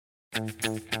Hello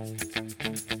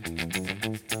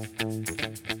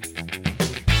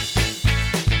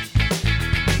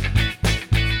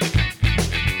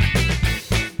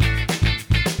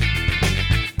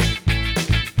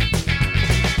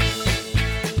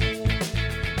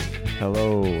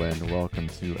and welcome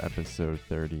to episode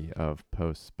 30 of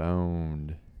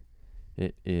Postponed.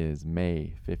 It is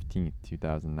May 15th,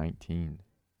 2019.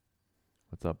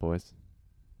 What's up, boys?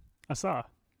 I saw.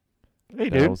 Hey,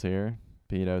 dude. Daryl's here.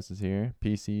 Petos is here.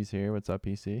 PC's here. What's up,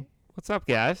 PC? What's up,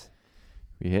 guys?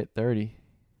 We hit 30.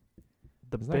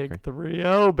 The Isn't that big great?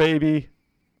 3-0, baby.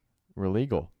 We're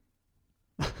legal.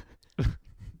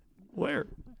 Where?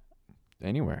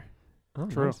 Anywhere. Oh,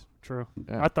 True, nice. true.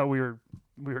 Yeah. I thought we were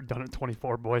done at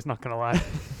 24, boys. Not gonna lie.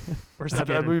 We're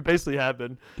skidding. We basically have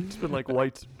been. It's been like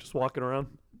whites just walking around.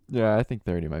 Yeah, I think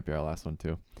 30 might be our last one,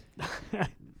 too.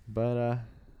 But,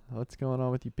 what's going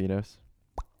on with you, Petos?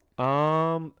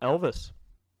 Elvis.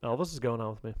 Elvis is going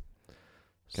on with me.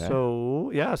 'Kay.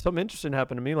 So, yeah, something interesting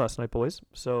happened to me last night, boys.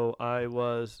 So, it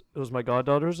was my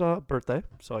goddaughter's birthday,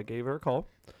 so I gave her a call.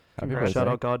 Happy Congrats. birthday. Shout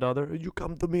out goddaughter. You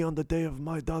come to me on the day of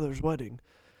my daughter's wedding.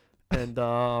 And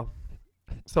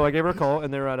so I gave her a call,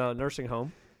 and they were at a nursing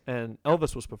home, and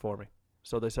Elvis was performing.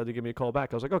 So they said to give me a call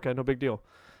back. I was like, okay, no big deal.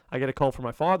 I get a call from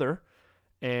my father,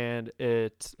 and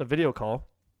it's a video call,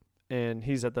 and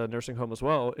he's at the nursing home as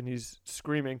well, and he's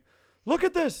screaming, "Look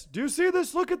at this! Do you see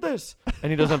this? Look at this!"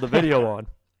 And he doesn't have the video on.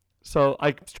 So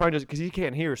I'm trying to, because he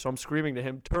can't hear, so I'm screaming to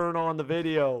him, "Turn on the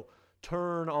video!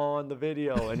 Turn on the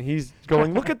video!" And he's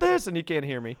going, "Look at this!" And he can't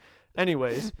hear me.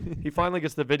 Anyways, he finally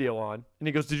gets the video on, and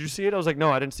he goes, "Did you see it?" I was like, "No,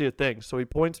 I didn't see a thing." So he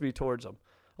points me towards him.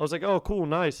 I was like, "Oh, cool,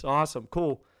 nice, awesome,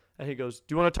 cool." And he goes,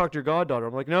 "Do you want to talk to your goddaughter?"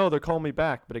 I'm like, "No, they're calling me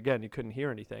back." But again, he couldn't hear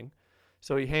anything.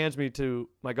 So he hands me to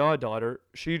my goddaughter.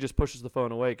 She just pushes the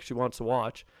phone away because she wants to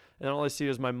watch. And then all I see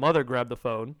is my mother grab the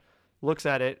phone, looks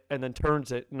at it, and then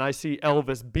turns it. And I see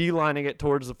Elvis beelining it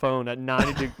towards the phone at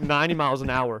 90 miles an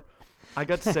hour. I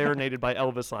got serenaded by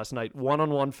Elvis last night,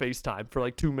 one-on-one FaceTime for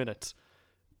like 2 minutes.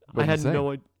 What'd I he had say?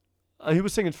 no idea. He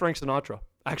was singing Frank Sinatra,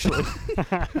 actually.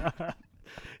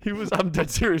 I'm dead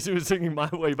serious. He was singing My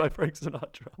Way by Frank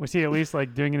Sinatra. Was he at least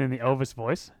like doing it in the Elvis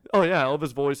voice? Oh, yeah,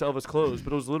 Elvis voice, Elvis clothes.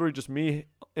 But it was literally just me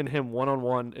and him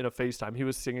one-on-one in a FaceTime. He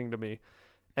was singing to me.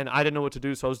 And I didn't know what to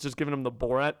do, so I was just giving him the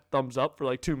Borat thumbs up for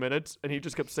like 2 minutes, and he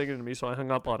just kept singing to me, so I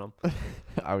hung up on him.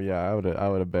 Oh, yeah, I would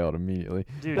have bailed immediately.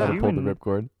 Dude, I would have you pulled the and,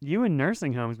 ripcord. you and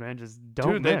nursing homes, man, just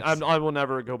don't Dude, mix. I will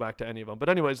never go back to any of them. But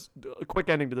anyways, a quick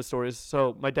ending to the story is,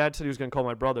 so my dad said he was going to call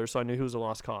my brother, so I knew he was a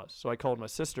lost cause. So I called my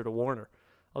sister to warn her.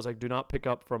 I was like, do not pick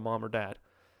up from mom or dad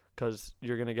because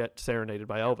you're going to get serenaded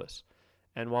by Elvis.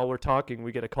 And while we're talking,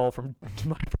 we get a call from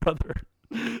my brother.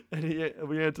 And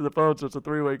we answer the phone, so it's a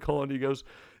three-way call, and he goes,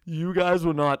 "You guys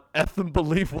will not effing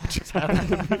believe what just happened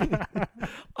to me."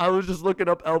 I was just looking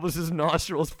up Elvis's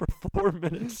nostrils for 4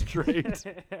 minutes straight.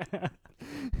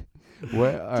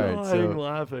 What? All right, Dying so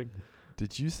laughing.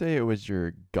 did you say it was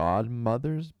your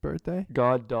godmother's birthday?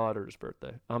 Goddaughter's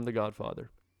birthday. I'm the godfather.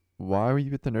 Why were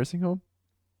you at the nursing home?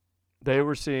 They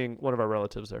were seeing one of our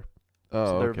relatives there. Oh,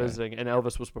 So they were okay. visiting, and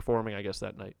Elvis was performing, I guess,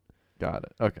 that night. Got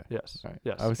it. Okay. Yes. All right.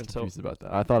 Yes. I was And confused about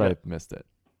that. I thought Yeah. I missed it.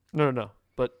 No.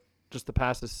 But just the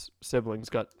past siblings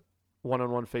got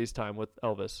one-on-one FaceTime with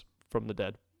Elvis from the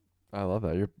dead. I love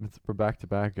that. We're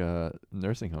back-to-back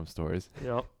nursing home stories.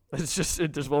 Yeah. It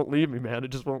just won't leave me, man. It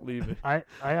just won't leave me. I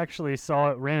actually saw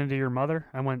it, ran into your mother.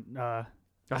 I went I to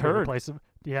the heard. place.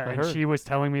 Yeah, I and heard. she was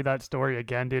telling me that story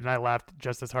again, dude, and I laughed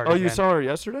just as hard Oh, again. you saw her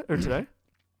yesterday or today?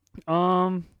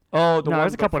 Oh, Oh, No, it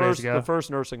was a couple days ago. The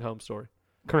first nursing home story.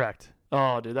 correct.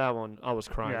 Oh, dude, that one, I was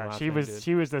crying Yeah, laughing, dude.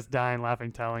 she was just dying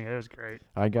laughing, telling it. It was great.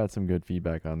 I got some good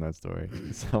feedback on that story.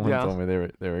 Someone Yeah. told me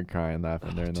they were crying,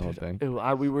 laughing during the whole Dude,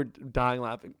 thing. we were dying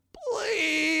laughing.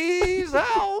 Please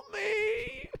help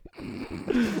me.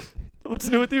 What's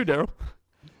new with you, Daryl?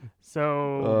 So,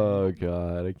 Oh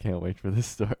God, I can't wait for this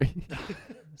story.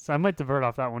 so I might divert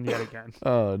off that one yet again.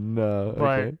 Oh no.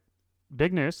 But Okay.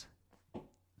 big news: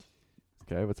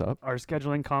 Okay, what's up? our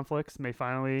scheduling conflicts may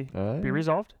finally be Uh,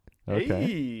 resolved. Okay.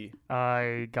 Hey.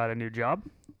 I got a new job.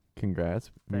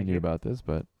 Congrats. We Thank knew you. about this,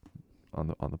 but on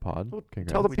the pod. Well,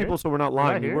 Congrats. Tell the We people did? so we're not Was I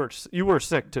lying. here? You were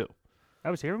sick too. I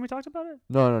was here when we talked about it.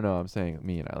 No. I'm saying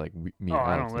me and I me. Oh, and I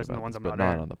Alex don't knew listen to about ones this, I'm but not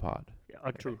not in. on the pod. Yeah,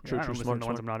 okay. True, Yeah, true, I don't true. listen Smart, to the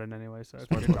ones smart. I'm not in anyway, so I Smart,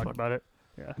 figured we smart, talked smart. about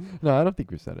it. Yeah. No, I don't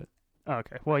think we said it. Oh,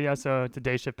 okay. Well, yeah. So it's a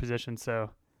day shift position, so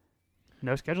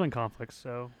no scheduling conflicts.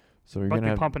 So So we're but gonna be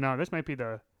have pumping out. This might be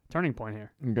the turning point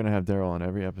here. Daryl on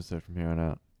every episode from here on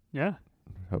out. Yeah.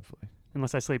 Hopefully,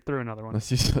 Unless I sleep through another one. unless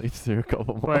you sleep through a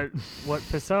couple more. But what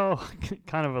Pissell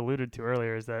kind of alluded to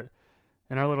earlier is that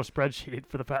in our little spreadsheet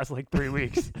for the past like 3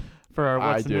 weeks, for our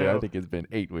I what's do. new. I think it's been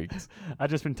 8 weeks. I've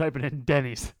just been typing in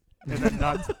Denny's and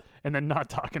then not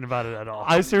talking about it at all.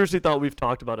 I seriously thought we've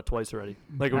talked about it twice already.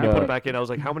 Like when you No. put it back in, I was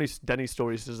like, how many Denny's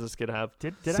stories does this kid have?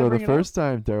 Did So I the bring it up? first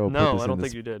time Daryl put No, this I in don't the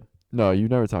think you did. No, you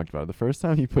never talked about it. The first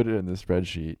time he put it in the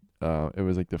spreadsheet, it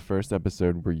was like the first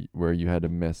episode where you had to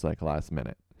miss like last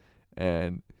minute,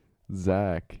 and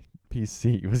Zach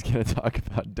PC was gonna talk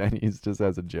about Denny's just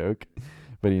as a joke,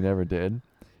 but he never did.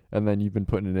 And then you've been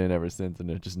putting it in ever since, and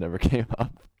it just never came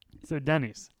up. So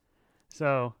Denny's.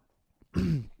 So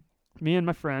me and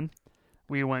my friend,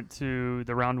 we went to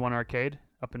the Round One Arcade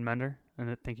up in Mender, and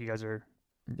I think you guys are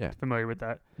Yeah, familiar with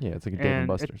that. yeah, it's like a Dave and And it-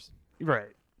 Buster's. Right.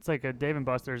 It's like a Dave and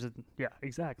Buster's. Yeah,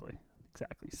 exactly.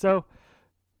 So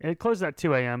it closed at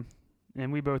 2 a.m.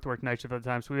 and we both worked night shift at the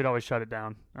time, so we would always shut it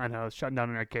down. I know shutting down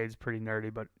an arcade is pretty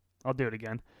nerdy, but I'll do it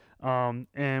again.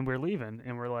 And we're leaving,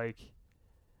 and we're like,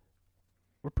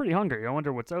 we're pretty hungry. I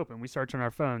wonder what's open. We search on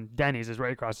our phone. Denny's is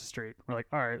right across the street. We're like,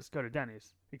 all right, let's go to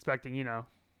Denny's. Expecting,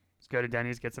 let's go to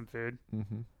Denny's, get some food.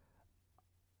 Mm-hmm.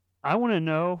 I want to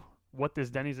know what this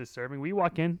Denny's is serving. We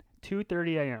walk in,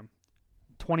 2:30 a.m.,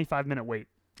 25-minute wait.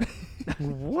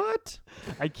 What?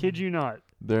 I kid you not.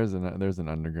 There's an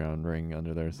underground ring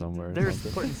under there somewhere. or They're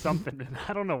something. putting something in.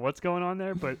 I don't know what's going on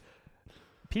there, but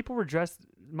people were dressed.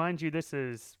 Mind you, this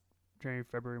is January,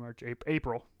 February, March,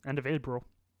 April, end of April.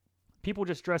 People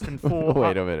just dressed in full.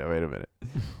 Wait a minute.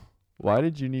 Why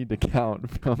did you need to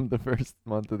count from the first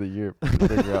month of the year to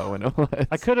figure out when it was?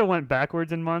 I could have went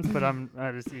backwards in months, but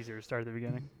it's easier to start at the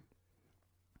beginning.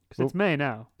 Because it's May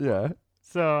now. Yeah.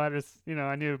 So I just,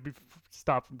 I knew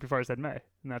stop before I said May,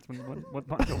 and that's what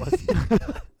month it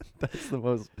was. That's the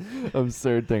most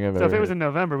absurd thing I've So ever if it was heard. in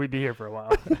November, we'd be here for a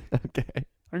while. Okay.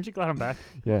 Aren't you glad I'm back?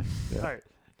 Yeah. All right.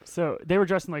 So they were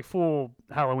dressed in like full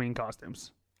Halloween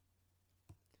costumes.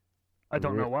 I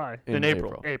don't know why. In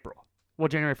April. April. Well,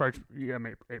 January 1st, yeah,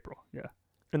 April, yeah.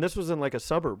 And this was in like a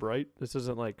suburb, right? This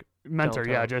isn't like Mentor,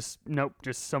 yeah, Downtown.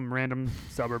 just some random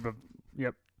suburb of,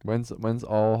 yep. When's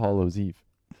All Hallows Eve?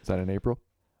 Is that in April?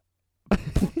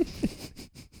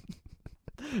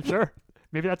 Sure.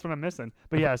 Maybe that's what I'm missing.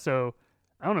 But yeah, so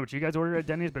I don't know what you guys order at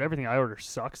Denny's, but everything I order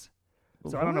sucks.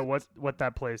 So I don't know what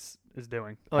that place is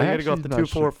doing. Oh, I you got to go off actually the not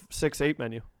 2, 4, 6, 8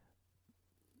 menu.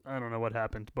 I don't know what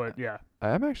happened, but yeah,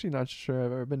 I'm actually not sure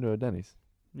I've ever been to a Denny's.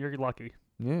 you're lucky.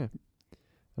 Yeah.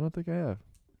 I don't think I have.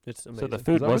 It's amazing. So the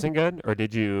food that what wasn't good, or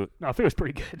did you? No, it was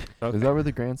pretty good. Okay. Is that where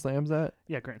the Grand Slam's at?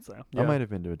 Yeah, Grand Slam. I Yeah. might have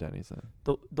been to a Denny's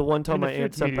then. The one time And the my aunt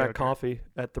food's sent mediocre. back coffee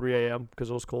at 3 a.m. because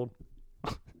it was cold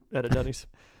at a Denny's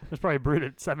It was probably brewed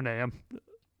at 7 a.m.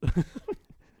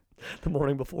 the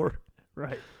morning before.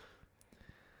 Right.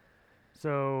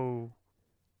 So,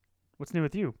 what's new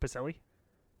with you, Pacelli?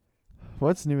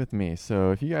 What's new with me?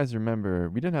 So if you guys remember,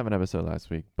 we didn't have an episode last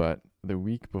week, but the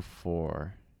week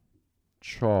before,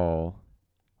 Chawl,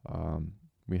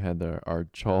 we had our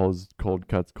Chawl's cold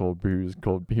cuts, cold brews,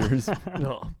 cold beers,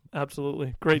 No,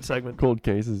 absolutely. Great segment. cold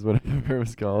cases, whatever it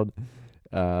was called,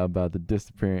 about the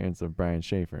disappearance of Brian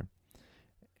Schaefer.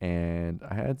 And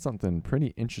I had something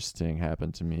pretty interesting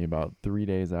happen to me about 3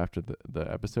 days after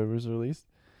the episode was released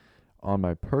on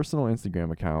my personal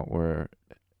Instagram account, where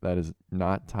that is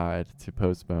not tied to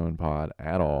Postpone Pod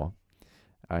at all.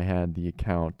 I had the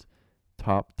account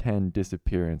Top 10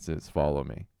 Disappearances follow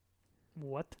me.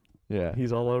 What? Yeah.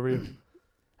 He's all over you.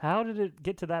 How did it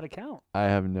get to that account? I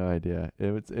have no idea.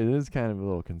 It is kind of a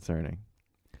little concerning.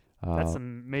 That's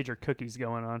some major cookies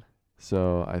going on.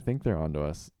 So I think they're onto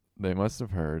us. They must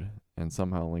have heard and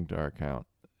somehow linked our account,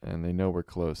 and they know we're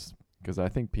close. Because I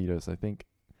think Petos, I think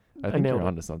they're nailed it.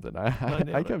 onto something. I nailed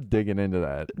it. kept digging into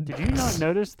that. Did you not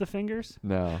notice the fingers?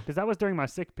 No. Because that was during my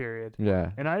sick period. Yeah.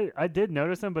 And I did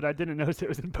notice them, but I didn't notice it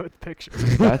was in both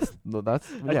pictures. That's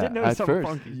I yeah. did notice At something first,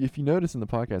 funky. if you notice in the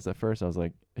podcast, at first I was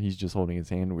like, he's just holding his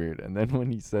hand weird, and then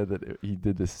when he said that he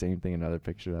did the same thing in another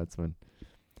picture, that's when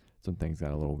some things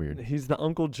got a little weird. He's the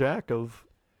Uncle Jack of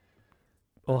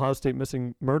Ohio State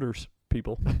missing murders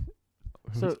people.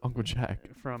 Who's So- Uncle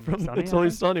Jack? From From Sunny, It's I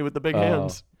Always think? Sunny with the big Oh.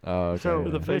 hands. Oh, okay. So Or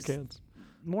the yeah. fake this- hands.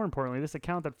 More importantly, this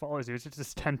account that follows you, it's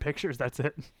just 10 pictures. That's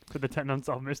it for the 10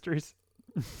 unsolved mysteries.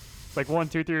 It's like 1,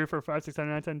 2, 3, 4, 5, 6, 7,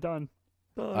 8, 9, 10 done.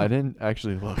 I didn't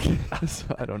actually look, so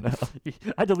I don't know.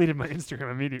 I deleted my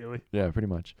Instagram immediately. Yeah, pretty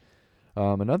much.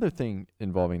 Another thing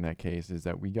involving that case is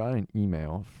that we got an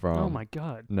email from. Oh my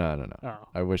god. No. Oh.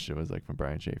 I wish it was like from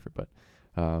Brian Schaefer, but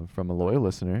from a loyal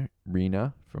listener,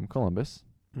 Rena from Columbus,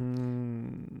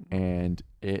 and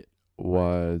it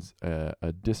was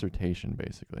a dissertation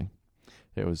basically.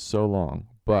 It was so long,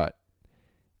 but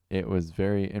it was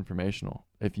very informational.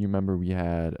 If you remember, we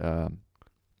had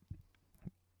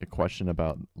a question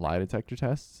about lie detector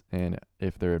tests and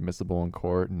if they're admissible in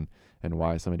court and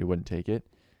why somebody wouldn't take it.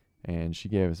 And she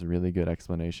gave us a really good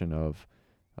explanation of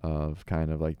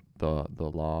kind of like the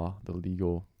law, the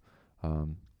legal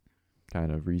kind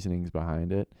of reasonings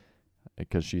behind it,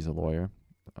 because she's a lawyer.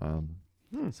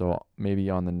 So maybe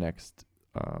on the next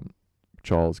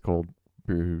Charles Cold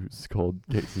Brews, Cold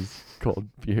Cases, Cold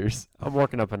Beers, I'm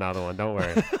working up another one. Don't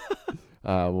worry.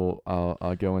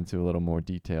 I'll go into a little more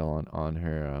detail on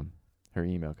her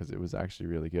email, because it was actually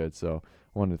really good. So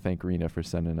I wanted to thank Rena for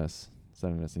sending us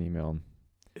an email.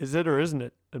 Is it or isn't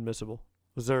it admissible?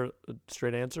 Was there a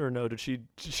straight answer, or no? Did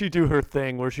she do her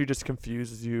thing where she just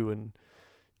confuses you and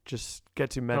just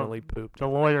gets you mentally pooped? The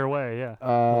lawyer way, yeah.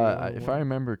 If I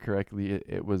remember correctly,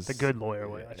 it was The good lawyer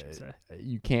way, I should say.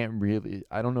 You can't really.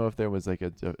 I don't know if there was like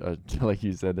a like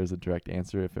you said, there's a direct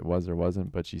answer if it was or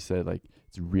wasn't, but she said like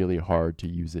it's really hard to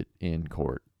use it in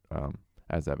court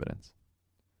as evidence.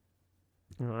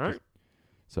 All right.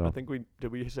 So I think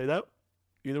did we say that?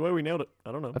 Either way, we nailed it.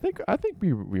 I don't know. I think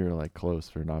we were like close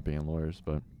for not being lawyers,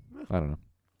 but I don't know.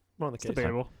 We're on the It's case.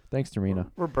 debatable. Thanks to Rena.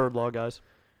 We're bird law guys.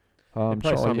 They probably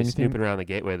Charlie, saw me anything? snooping around the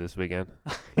gateway this weekend.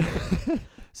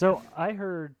 So I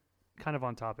heard, kind of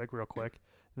on topic, real quick,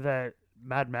 that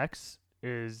Mad Mex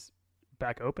is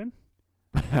back open.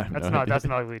 That's not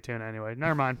ugly tuna anyway.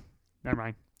 Never mind.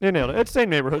 You nailed it. It's same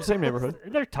neighborhood. Same neighborhood.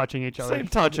 They're touching each other. Same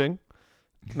touching.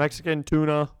 Mexican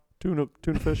tuna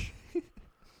fish.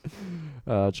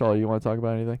 Charlie, you want to talk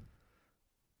about anything?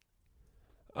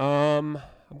 I'm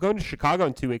going to Chicago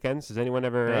in 2 weekends. Does anyone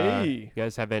ever? Hey. You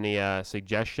guys have any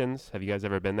suggestions? Have you guys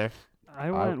ever been there? I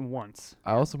went once.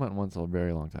 I also went once a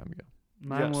very long time ago.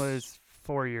 Mine Yes. was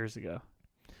 4 years ago.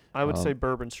 I would say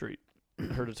Bourbon Street. I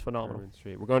heard it's phenomenal. Bourbon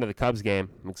Street. We're going to the Cubs game.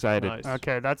 I'm excited. Nice.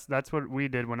 Okay, that's what we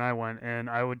did when I went, and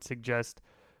I would suggest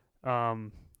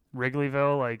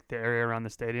Wrigleyville, like the area around the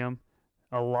stadium.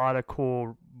 A lot of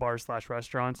cool bars /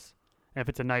 restaurants. And if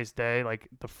it's a nice day, like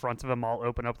the fronts of them all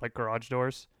open up like garage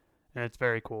doors, and it's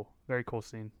very cool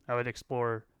scene. I would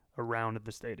explore around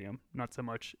the stadium, not so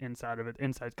much inside of it.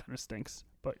 Inside kind of stinks,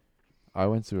 but I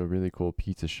went to a really cool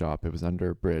pizza shop. It was under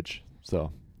a bridge,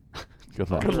 so good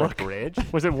luck. Good luck. Bridge.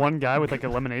 was it one guy with like a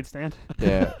lemonade stand?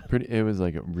 Yeah, it was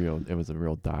a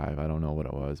real dive. I don't know what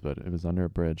it was, but it was under a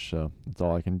bridge, so that's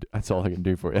all I can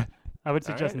do for you. I would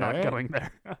suggest All right, not all right. going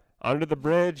there. Under the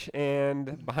bridge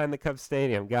and behind the Cubs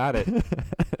stadium. Got it.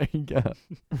 There you go.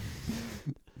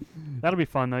 That'll be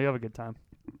fun though. You'll have a good time.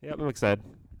 Yep, I'm excited.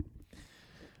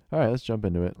 All right, let's jump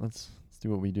into it. Let's do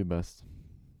what we do best.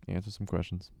 Answer some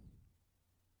questions.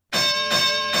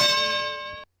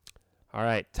 All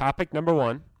right. Topic number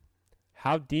 1.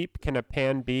 How deep can a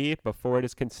pan be before it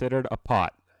is considered a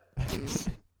pot? Is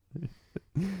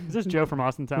this Joe from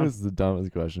Austin Town? This is the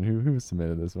dumbest question. Who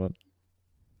submitted this one?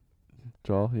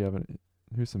 Joel, you haven't.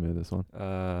 Who submitted this one?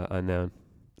 Unknown.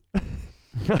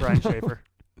 Brian Schaefer.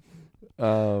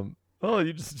 Oh,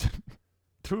 you just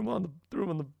threw him on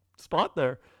the spot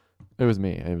there. It was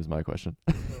me. It was my question.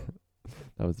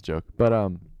 That was a joke. But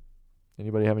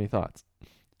anybody have any thoughts?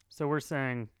 So we're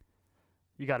saying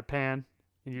you got a pan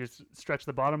and you just stretch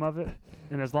the bottom of it,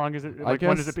 and as long as it, like,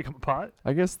 when does guess- it become a pot?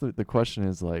 I guess the question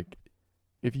is like,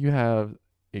 if you have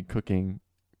a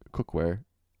cookware,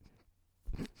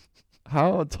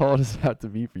 how tall does it have to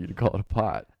be for you to call it a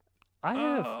pot? I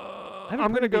have I'm a gonna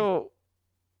pretty go.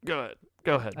 Go ahead.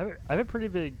 Go ahead. I have a pretty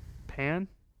big pan.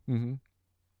 Mm-hmm.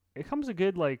 It comes a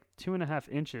good like 2.5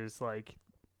 inches, like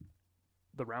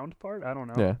the round part. I don't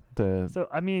know. Yeah, the So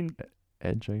I mean,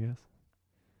 edge, I guess.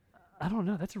 I don't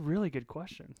know. That's a really good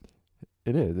question.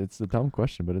 It is. It's a dumb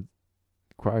question, but it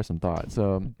requires some thought.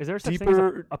 So Is there such thing as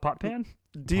Deeper, a pot pan?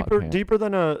 deeper, pan. deeper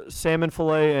than a salmon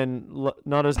fillet, and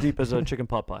not as deep as a chicken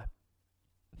pot pie.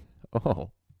 oh,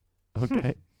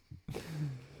 okay.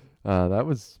 That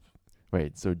was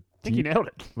wait. So I think you deep, nailed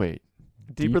it. wait.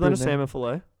 Deeper than a than- salmon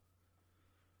fillet,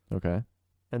 Okay.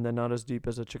 and then not as deep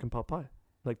as a chicken pot pie.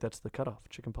 Like that's the cutoff.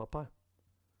 Chicken pot pie.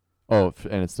 Oh,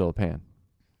 and it's still a pan.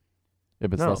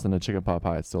 If it's No. less than a chicken pot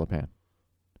pie, it's still a pan.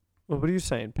 Well, what are you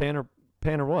saying? Pan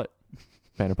or what?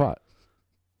 Pan or pot.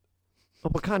 Oh,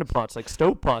 what kind of pots? Like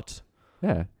stove pots.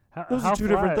 Yeah. Those How are two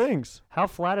different flat- things. How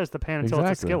flat is the pan until it's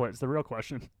a Exactly. skillet? It's the real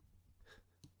question.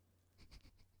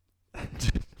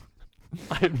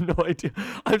 I have no idea.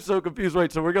 I'm so confused.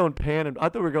 Wait, so we're going pan and I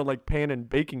thought we were going like pan and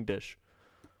baking dish,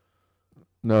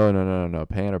 No.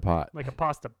 Pan or pot. Like a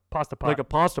pasta pot. like a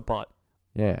pasta pot.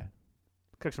 Yeah.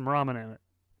 Cook some ramen in it.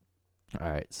 All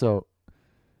right. So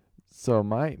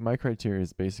my criteria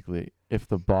is basically if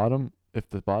the bottom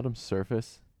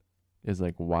surface is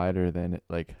like wider than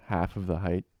like half of the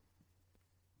height,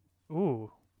 Ooh.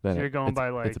 then So you're going by,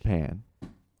 it's a like- pan.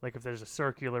 Like if there's a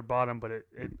circular bottom, but it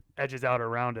edges out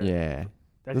around it. Yeah.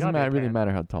 That's Doesn't gotta be a really pan.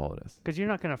 matter how tall it is. Because you're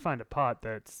not gonna find a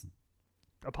pot's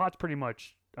pretty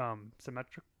much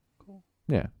symmetrical.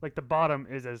 Yeah. Like the bottom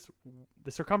is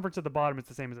the circumference of the bottom is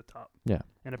the same as the top. Yeah.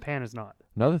 And a pan is not.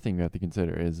 Another thing we have to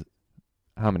consider is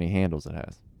how many handles it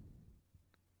has.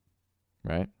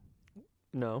 Right?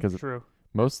 No. Because True.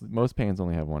 most pans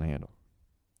only have one handle.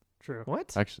 True.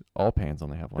 What? Actually, all pans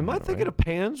only have one Am I handle. thinking right? of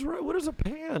pans? Right? What is a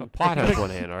pan? A pot has one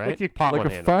handle, right? you- Pot like one a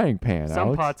handle. frying pan, Some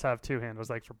Alex. pots have two handles,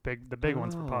 like for the big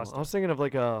ones for Oh, pasta. I was thinking of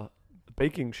like a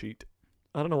baking sheet.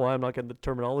 I don't know why I'm not getting the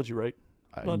terminology right.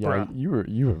 Not Yeah, bra. you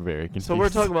were very confused. So we're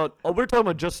talking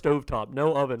about just stovetop,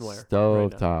 no ovenware.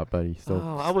 stove now. top, buddy.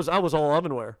 Oh, I was all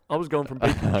ovenware. I was going from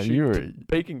baking sheet You to were-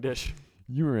 baking dish.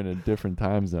 You were in a different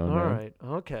time zone. All man. right.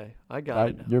 Okay. I got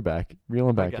it now. You're back. Reel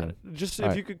him I back got in. it. Just All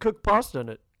if right. you could cook pasta in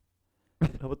it. How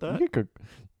about that? You could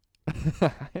cook.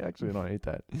 I actually don't hate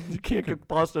that. You can't cook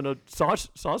pasta in a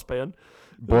saucepan.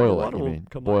 Boil water it. You will mean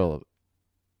come boil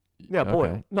it? Yeah,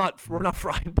 boil. Okay. We're not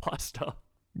frying pasta.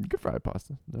 You could fry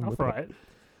pasta. No, I'll whip fry up. it.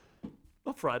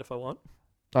 I'll fry it if I want.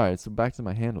 All right. So back to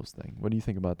my handles thing. What do you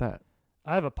think about that?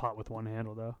 I have a pot with one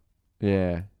handle though.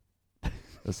 Yeah,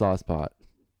 a sauce pot.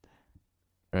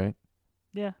 Right.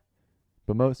 Yeah.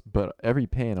 But every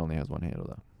pan only has one handle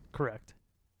though. Correct.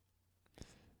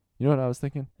 You know what I was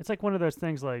thinking? It's like one of those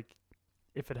things like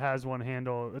if it has one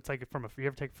handle, it's like you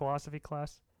ever take philosophy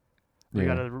class? Where You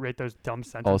gotta rate those dumb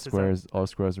sentences. all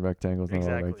squares, and rectangles, and all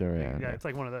Exactly. right there. Yeah. Yeah, okay. it's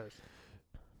like one of those.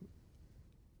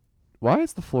 Why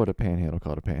is the Florida Panhandle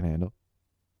called a panhandle?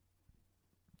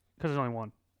 Because there's only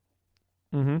one.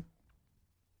 Mm-hmm.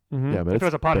 Mm-hmm. Yeah, but If it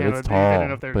was a pot but handle, it's they didn't tall.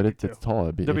 know if there But would be it's tall.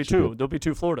 It'd be, There'll be it should two. There'll be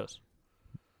two Floridas.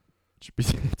 Should be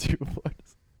two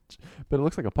Floridas. But it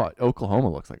looks like a pot. Oklahoma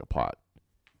looks like a pot.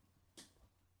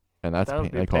 And that's That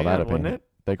would be they call that a pan, wouldn't pan. it?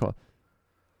 They call.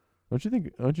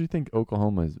 Don't you think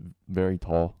Oklahoma is very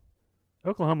tall?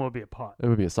 Oklahoma would be a pot It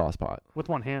would be a sauce pot with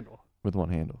one handle. with one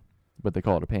handle, but they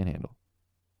call it a panhandle.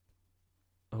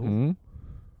 Oh, Hmm.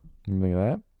 You think of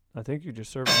that? I think you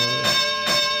just served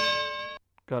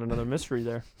got another mystery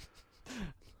there.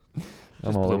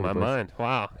 Just all blew over my the place. mind.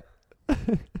 Wow.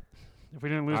 If we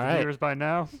didn't lose All the right. viewers by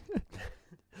now,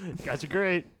 you guys are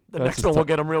great. The That's next just one will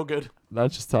get them real good.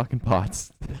 Not just talking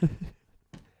pots.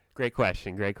 Great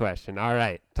question. Great question. All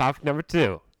right. Topic number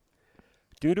 2.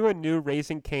 Due to a new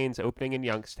Raising Cane's opening in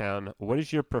Youngstown, what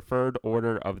is your preferred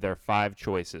order of their 5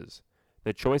 choices?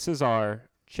 The choices are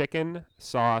chicken,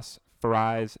 sauce,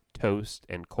 fries, toast,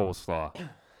 and coleslaw.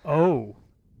 Oh,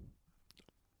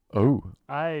 Oh,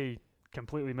 I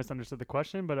completely misunderstood the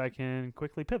question, but I can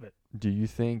quickly pivot. do you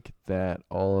think that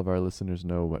all of our listeners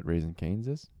know what Raising Cane's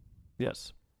is?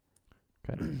 Yes.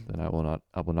 Okay, then I will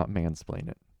not mansplain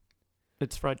it.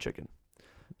 It's fried chicken.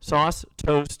 Sauce,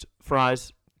 toast,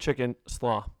 fries, chicken,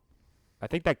 slaw. I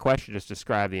think that question just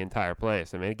described the entire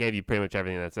place. I mean, it gave you pretty much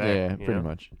everything that's there. Yeah, you pretty know?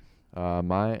 much. All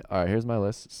right, here's my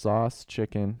list: sauce,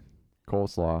 chicken,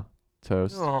 coleslaw,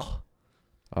 toast,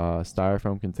 Oh,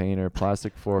 styrofoam container,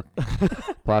 plastic fork,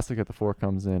 plastic that the fork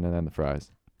comes in, and then the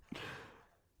fries.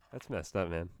 That's messed up,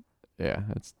 man. Yeah,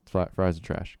 it's fries are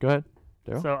trash. Go ahead.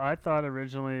 Daryl? So I thought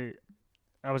originally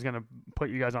I was gonna put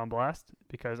you guys on blast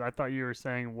because I thought you were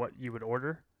saying what you would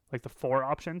order, like the 4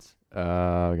 options,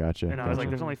 Gotcha. and I was like, gotcha.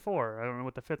 "There's only 4. I don't know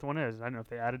what the 5th one is. I don't know if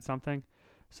they added something."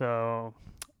 So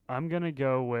I'm gonna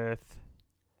go with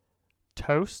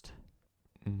toast,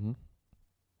 Mm-hmm.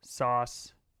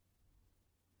 sauce,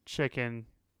 chicken.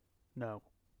 No,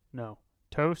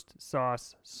 toast,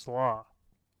 sauce, slaw,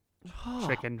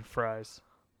 chicken, fries.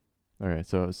 All right,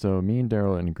 so me and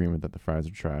Daryl are in agreement that the fries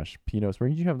are trash. Pinos, where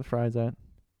did you have the fries at?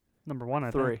 Number 1,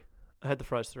 I 3. think. I had the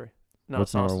fries 3. No,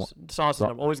 What's number sauce. Sauce.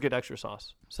 Sau- Always get extra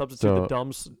sauce. Substitute the So-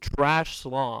 dumb trash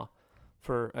slaw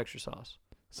for extra sauce.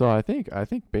 So I think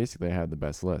basically I had the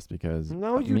best list because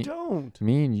No, you me, don't.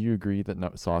 me and you agree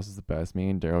that sauce is the best. Me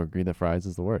and Daryl agree that fries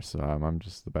is the worst. So I'm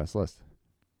just the best list.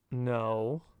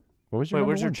 No. What was your Wait, number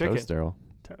where's your one? chicken? Toast, Daryl.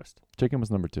 Toast. Chicken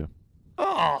was number 2.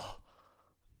 Oh,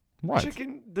 What?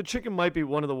 chicken. The chicken might be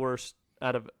one of the worst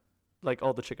out of like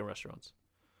all the chicken restaurants.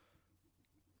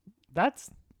 That's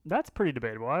pretty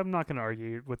debatable. I'm not gonna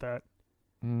argue with that.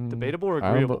 Debatable or I don't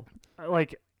agreeable?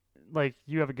 Like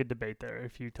you have a good debate there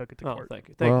if you took it to Oh, court. thank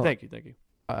you. Well- Thank you.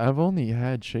 I've only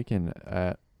had chicken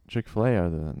at Chick-fil-A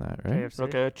other than that, right? KFC.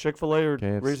 Okay, Chick-fil-A or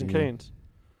KFC. Raising Cane's?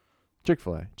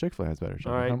 Chick-fil-A. Chick-fil-A has better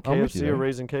chicken. All right, I'm with you KFC or there.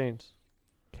 Raising Cane's?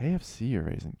 KFC or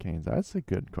Raising Cane's? That's a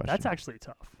good question. That's actually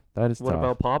tough. That is What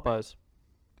tough. about Popeyes?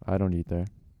 I don't eat there.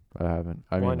 I haven't.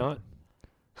 I Why mean, not?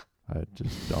 I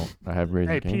just don't. I have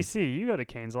Raising Hey, Cane's. PC, you go to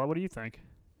Canes a lot. What do you think?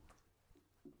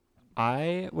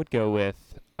 I would go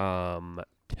with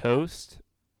toast,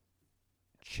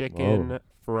 chicken, Whoa.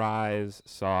 fries,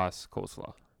 sauce,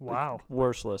 coleslaw. Wow.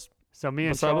 Worst list. So me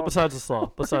and Besides, Charles. besides the slaw.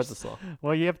 Besides the slaw.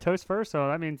 Well, you have toast first, so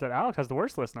that means that Alex has the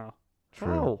worst list now.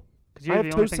 True. Oh, Because I have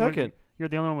toast second. You're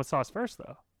the only one with sauce first,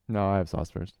 though. No, I have sauce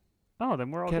first. Oh,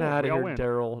 then we're all Get good. out We of all here, win.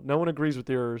 Daryl. No one agrees with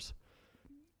yours.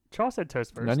 Charles said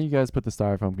toast first. None of you guys put the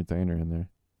styrofoam container in there.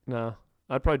 No,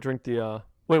 I'd probably drink the.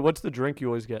 Wait, what's the drink you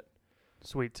always get?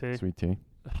 Sweet tea. Sweet tea.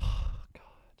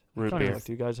 Root Don't I beer. don't talk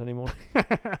to you guys anymore.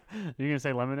 You gonna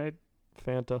say lemonade?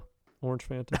 Fanta, orange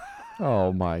Fanta.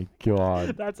 Oh my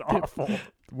god. That's awful.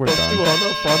 We're Don't done. you want the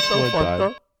Fanta, We're Fanta?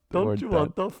 done. Don't We're you done.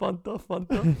 want the Fanta,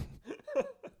 Fanta?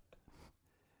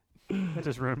 That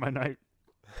just ruined my night.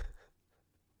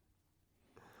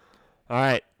 All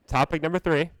right, topic number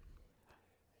 3.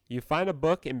 You find a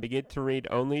book and begin to read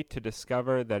only to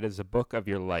discover that it is a book of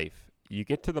your life. You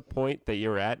get to the point that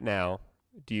you're at now.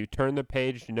 Do you turn the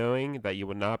page knowing that you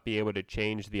will not be able to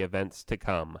change the events to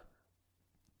come?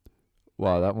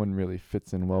 Wow, that one really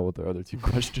fits in well with the other two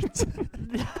questions.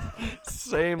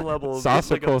 Same level. of-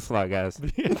 Sauce it's or like a coleslaw, guys?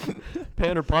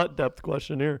 pan or pot depth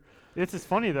question here. This is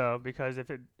funny though because if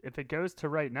it goes to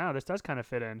right now, this does kind of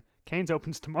fit in. Canes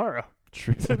opens tomorrow,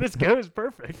 True. so this goes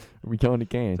perfect. We going to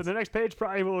Canes. So the next page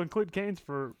probably will include Canes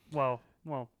for well,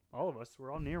 all of us.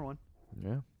 We're all near one.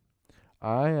 Yeah.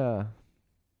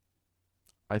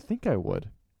 I think I would.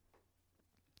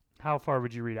 How far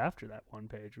would you read after that one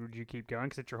page? Would you keep going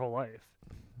because it's your whole life?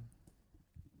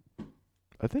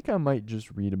 I think I might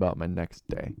just read about my next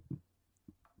day.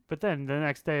 But then the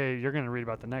next day you're gonna read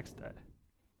about the next day.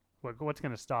 What's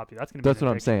gonna stop you? That's gonna be. That's an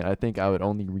what I'm addiction. saying. I think I would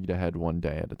only read ahead one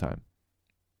day at a time.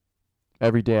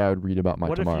 Every day I would read about my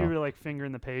What tomorrow. if you were like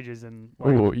fingering the pages and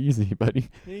like, Oh, easy, buddy.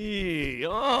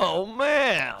 Oh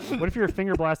man. what if you were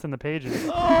finger blasting the pages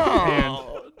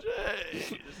Oh,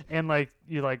 jeez. and like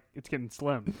you like it's getting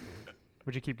slim?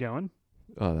 Would you keep going,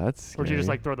 Oh, that's or scary. would you just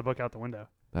like throw the book out the window?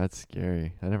 That's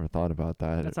scary. I never thought about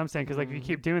that. That's what I'm saying. Because like if you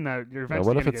keep doing that, you're Yeah, eventually.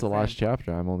 what if gonna it's get the last thin.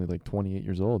 chapter? I'm only like 28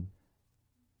 years old.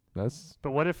 That's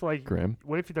But what if like grim.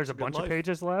 what if there's a a good bunch of life.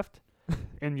 pages left,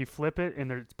 and you flip it and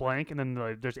it's blank, and then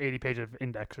like, there's 80 pages of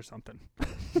index or something.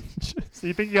 So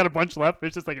you think you got a bunch left?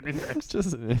 It's just like an index.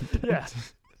 Just an Yeah.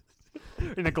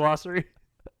 In a glossary.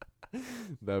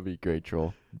 That'd be great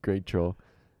troll. Great troll.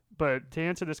 But to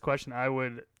answer this question, I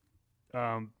would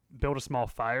build a small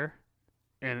fire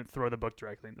and throw the book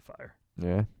directly in the fire.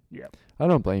 Yeah. Yeah. I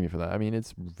don't blame you for that. I mean,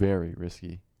 it's very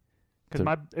risky. Because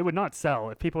So- it would not sell.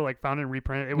 If people like found it and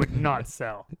reprinted it, it would not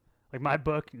sell. Like my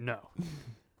book, no.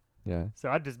 Yeah. So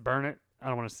I'd just burn it. I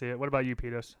don't want to see it. What about you,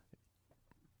 Petos?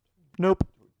 Nope.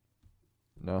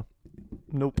 No.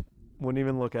 Nope. Wouldn't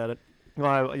even look at it.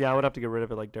 Well, I would have to get rid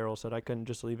of it, like Daryl said. I couldn't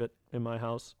just leave it in my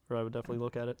house, or I would definitely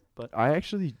look at it. But I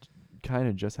actually kind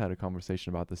of just had a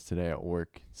conversation about this today at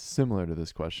work, similar to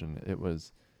this question. It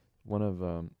was one of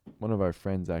our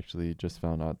friends actually just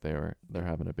found out they're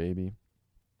having a baby,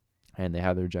 and they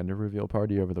had their gender reveal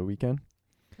party over the weekend.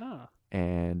 Ah.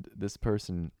 And this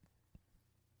person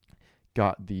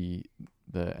got the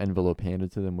envelope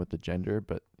handed to them with the gender,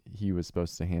 but he was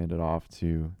supposed to hand it off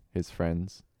to his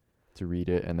friends to read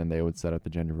it, and then they would set up the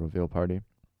gender reveal party.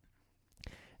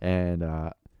 And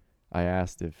I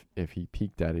asked if he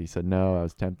peeked at it. He said no. I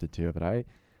was tempted to, but I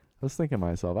was thinking to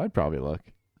myself, I'd probably look.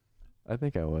 I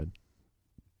think I would.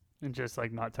 And just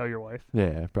like not tell your wife.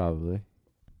 Yeah, probably.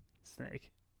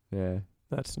 Snake. Yeah,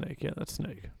 that's Snake. Yeah, that's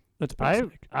Snake. That's Big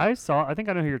Snake. I think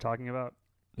I know who you're talking about.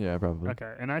 yeah, probably.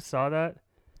 Okay. And I saw that,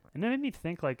 and it made me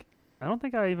think like I don't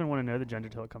think I even want to know the gender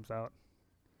till it comes out.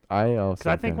 I also Because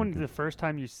I think when kinda the first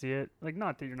time you see it, like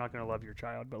not that you're not gonna love your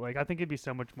child, but like I think it'd be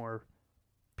so much more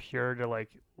pure to like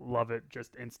love it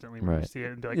just instantly when you Right. see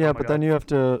it and be like, Yeah, oh my but God. then you have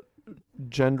to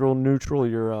gender neutral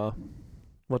your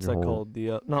what's Your that whole- called?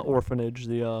 The not orphanage,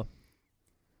 the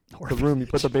room you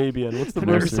put the baby in. What's the The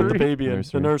room you put nursery? the baby in?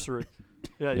 Nursery. The nursery.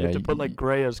 Yeah, you Yeah, have to put y- like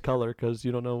gray as color because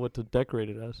you don't know what to decorate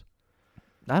it as.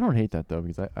 I don't hate that though,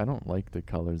 because I don't like the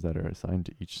colors that are assigned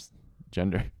to each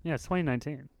gender. Yeah, it's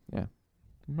 2019.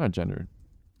 I'm not gender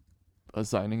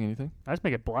assigning anything. I just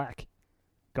make it black.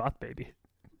 Goth baby.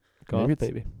 Goth Maybe it's-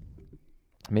 baby.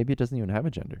 Maybe it doesn't even have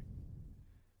a gender.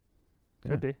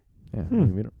 Yeah. Could be. Yeah, Hmm. I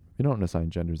mean, we don't assign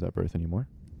genders at birth anymore.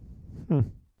 Hmm.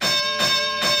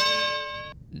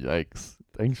 Yikes!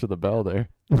 Thanks for the bell there.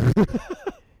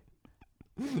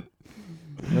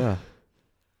 Yeah.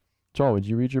 Joel, would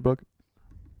you read your book?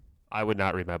 I would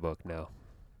not read my book, no.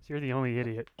 So you're the only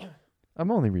idiot.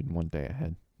 I'm only reading one day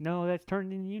ahead. No, that's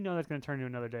turned. You know that's gonna turn to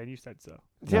another day, and you said so.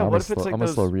 Yeah, No, I'm what a if it's slow- like I'm a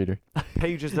those slow reader.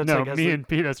 pages that's no, like has me the- and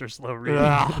Petus are slow reading.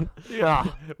 Yeah.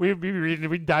 Yeah. We'd be reading.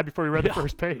 We'd die before we read Yeah. the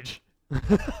first page.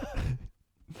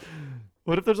 What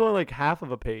What if there's only like half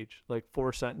of a page, like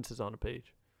 4 sentences on a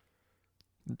page?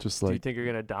 Just Do you like think you're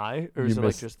gonna die, or you is it like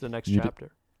missed- just the next you d-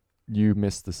 chapter? you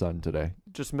missed the sun today.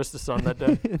 Just missed the sun that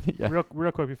day. Yeah.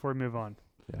 Real quick before we move on.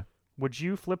 Yeah. Would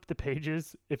you flip the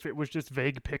pages if it was just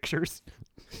vague pictures,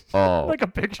 Oh, like a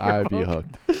picture? I'd be book?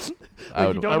 hooked. I Like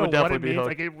would. you don't I know would what definitely it be means.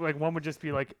 hooked. Like one would just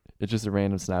be like, It's just a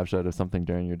random snapshot of something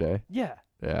during your day. yeah,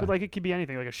 Yeah. but like it could be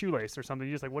anything, like a shoelace or something.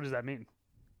 You're just like, what does that mean?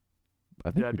 I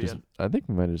think Yeah, I'd we be just. in. I think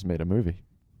we might have just made a movie.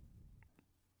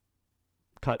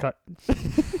 Cut. Cut.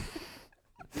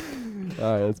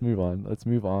 All right, let's move on. Let's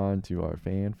move on to our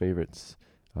fan favorites.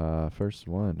 First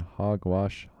one,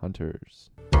 Hogwash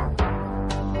Hunters.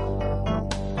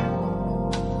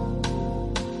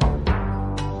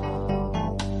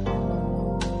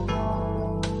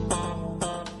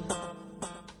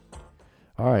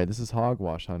 All right, this is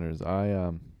Hogwash Hunters.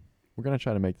 We're gonna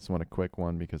try to make this one a quick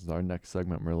one because our next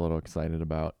segment we're a little excited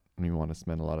about, and we want to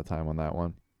spend a lot of time on that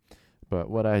one. But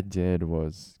what I did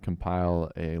was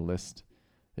compile a list.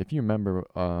 If you remember,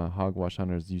 Hogwash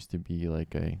Hunters used to be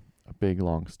like a big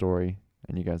long story,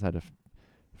 and you guys had to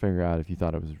figure out if you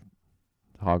thought it was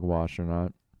hogwash or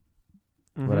not.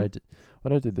 Mhm.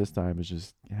 What I did this time is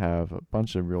just have a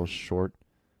bunch of real short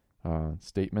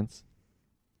statements,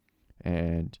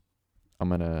 and I'm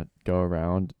gonna go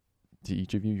around to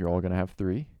each of you. You're all gonna have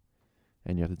 3,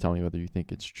 and you have to tell me whether you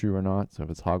think it's true or not. So if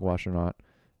it's hogwash or not,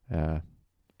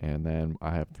 and then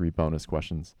I have 3 bonus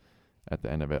questions at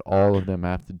the end of it. All of them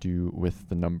have to do with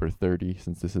the number 30,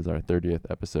 since this is our 30th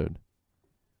episode.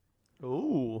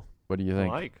 Ooh, What do you I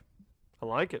think?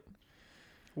 like it.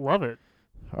 Love it.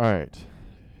 All right.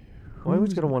 Why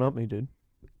always Who's- gonna one up me, dude?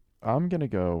 I'm gonna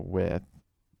go with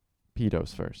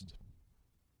pedos first.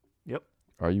 Yep.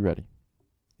 Are you ready?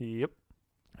 Yep.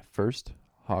 First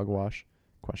hogwash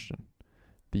question.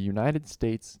 The United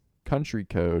States country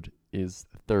code is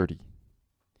 30.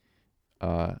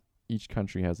 Each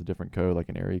country has a different code, like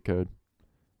an area code.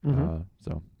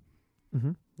 So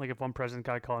Mm-hmm. Like if one president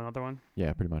got to call another one.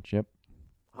 yeah, pretty much. Yep.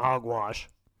 Hogwash.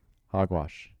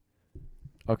 Hogwash.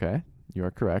 Okay, you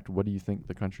are correct. What do you think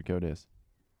the country code is?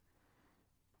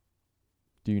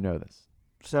 Do you know this?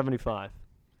 75.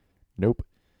 Nope.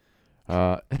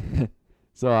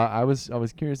 So I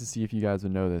was curious to see if you guys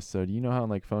would know this. So do you know how in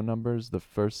like phone numbers the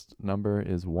first number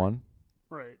is 1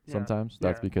 Right. Yeah. sometimes?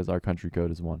 That's Yeah. because our country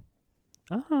code is 1.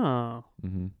 Oh.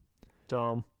 Mm-hmm.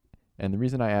 Dumb. And the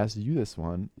reason I asked you this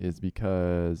one is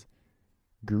because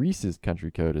Greece's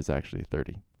country code is actually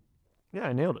 30. Yeah,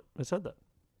 I nailed it. I said that.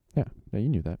 Yeah, no, you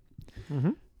knew that.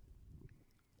 Mm-hmm.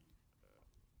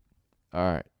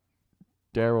 All right.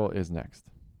 Daryl is next.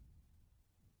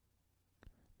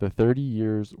 The 30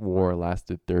 Years' War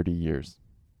lasted 30 years.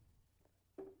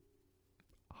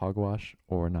 Hogwash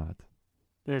or not?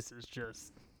 This is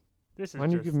just. This is Why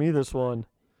don't you just. give me this one?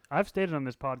 I've stated on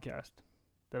this podcast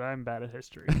that I'm bad at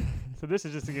history, so this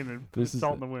is just to give it This is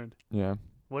salt the- in the wound. Yeah.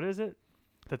 What is it?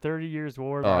 The 30 Years'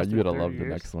 War. Oh, lasted you would have 30 loved the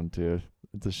years? next one too.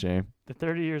 It's a shame. The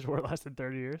 30 Years' War lasted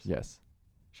 30 years. Yes.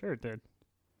 Sure, it did.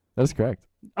 That's correct.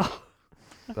 Oh,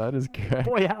 That is correct.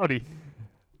 boy, howdy.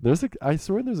 I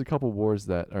swear there's a couple wars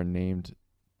that are named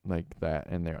like that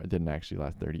and they didn't actually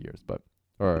last 30 years, but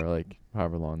or like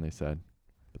however long they said.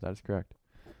 But that is correct.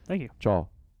 Thank you. Chaw.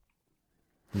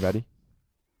 You ready?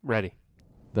 Ready.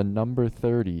 The number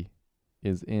 30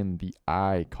 is in the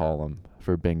I column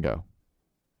for bingo.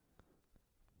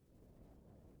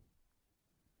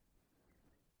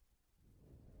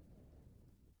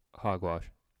 Hogwash.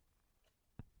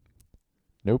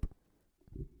 Nope.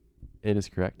 It is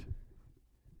correct.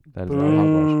 That is not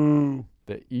hogwash.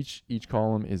 Boo. Each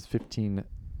column is 15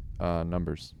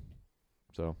 numbers.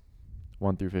 So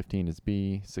 1 through 15 is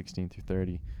B, 16 through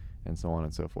 30, and so on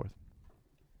and so forth.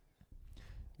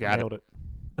 Got it. Nailed it.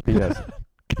 Pedos.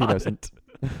 Got Pedos. it.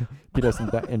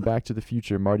 Pedos in Back to the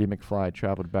Future, Marty McFly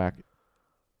traveled back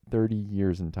 30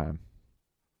 years in time.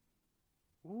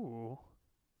 Ooh.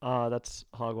 That's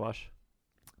hogwash.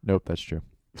 Nope, that's true.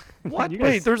 What? You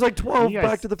Wait, guys- there's like 12 you guys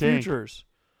Back to the stink. Futures.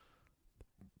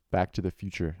 Back to the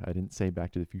Future. I didn't say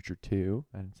Back to the Future 2.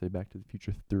 I didn't say Back to the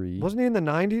Future 3. Wasn't he in the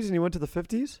 90s and he went to the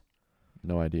 50s?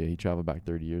 No idea. He traveled back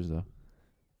 30 years, though.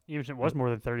 Even if it was more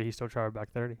than 30, he still traveled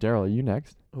back 30. Daryl, are you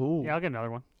next? Ooh. Yeah, I'll get another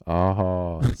one.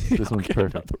 Oh, this one's Okay,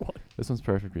 perfect. another one. This one's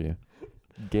perfect for you.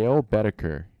 Gail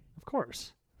Bedecker Of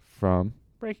course. from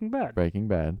Breaking Bad. Breaking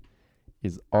Bad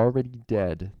is already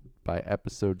dead by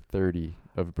episode 30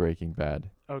 of Breaking Bad.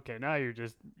 Okay, now you're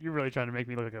really trying to make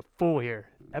me look like a fool here.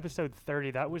 Episode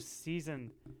 30, that was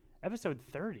episode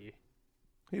 30.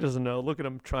 He doesn't know. Look at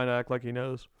him trying to act like he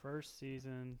knows. First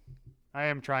season. I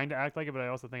am trying to act like it, but I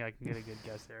also think I can get a good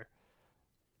guess there.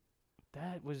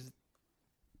 That was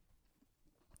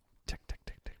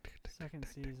Second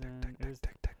season.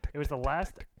 It was the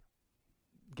last.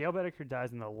 Gail Bedecker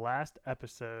dies in the last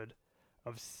episode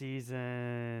of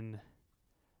season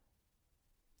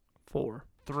 4.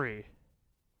 3.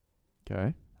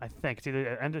 Okay. I think it's either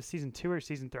the end of season 2 or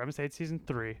season 3. I'm gonna say it's season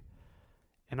 3,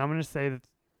 and I'm gonna say that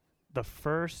the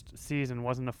first season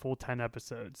wasn't a full 10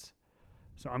 episodes,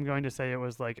 so I'm going to say it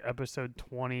was like episode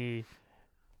 28.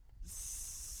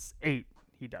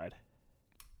 He died.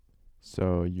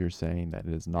 So you're saying that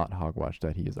it is not Hogwash,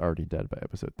 that he is already dead by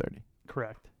episode 30.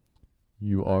 Correct.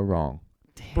 You are wrong.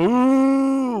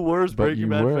 Boo! Worst But Breaking you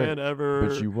Bad were- fan ever.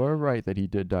 But you were right that he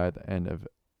did die at the end of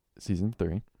season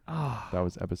 3. Oh, That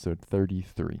was episode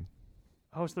 33.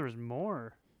 so there was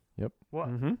more. Yep. What?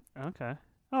 Mhm. Okay.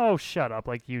 Oh, shut up!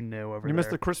 Like you knew over You there. missed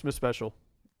the Christmas special.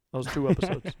 Those 2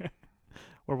 episodes.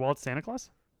 Where Walt's Santa Claus?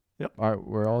 All right,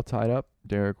 we're all tied up.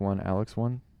 Derek 1, Alex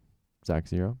 1, Zach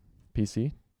 0.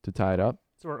 PC to tie it up.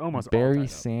 So we're almost all Barry tied up.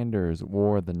 Sanders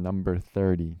wore the number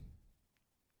 30.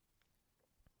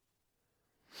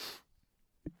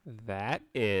 That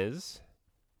is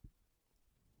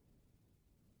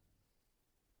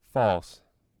false.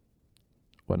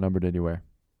 What number did he wear?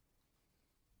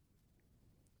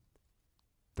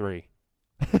 3.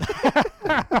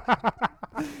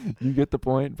 You get the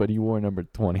point, but he wore number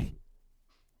 20.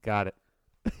 Got it.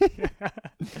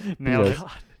 Nailed it. Yes.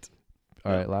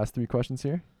 All right, last 3 questions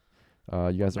here.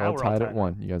 You guys are Now all we're all tied at tied.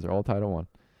 1. You guys are all tied at 1.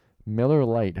 Miller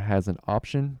Lite has an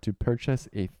option to purchase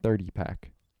a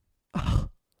 30-pack.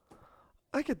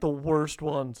 I get the worst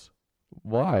ones.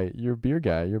 Why? You're a beer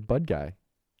guy. You're a bud guy.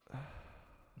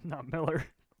 Not Miller.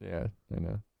 Yeah, I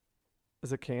know.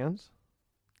 Is it cans?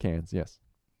 Cans, yes.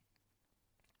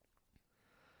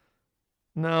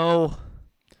 No.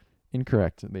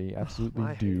 Incorrect. They absolutely I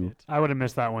hate do. it. I would have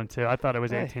missed that one too. I thought it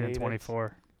was I 18 and hate it.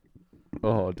 24.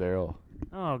 Oh, Daryl.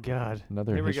 Oh God.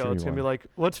 Another Here we history go. It's one. going to be like,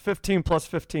 what's 15 plus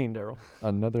 15, Daryl?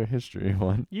 Another history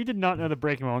one. You did not know the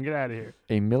breaking one. Get out of here.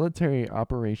 A military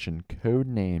operation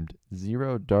codenamed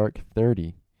Zero Dark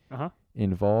 30 Uh-huh.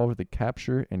 involved the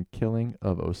capture and killing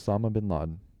of Osama bin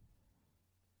Laden.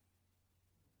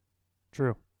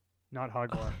 True. Not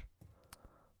hogwash.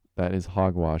 That is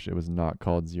hogwash. It was not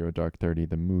called Zero Dark 30.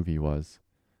 The movie was.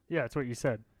 Yeah, that's what you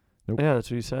said. Nope. Yeah, that's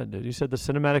what you said, dude. You said the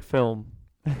cinematic film.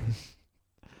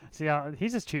 See,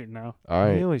 he's just cheating now. All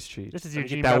He right, always cheats. This is Gotta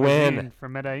get Eugene that win. Babazine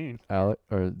from Medellin. Alec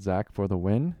or Zach for the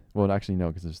win. Well, actually, no,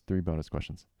 because there's 3 bonus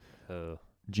questions. Oh.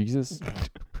 Jesus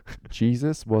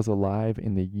was alive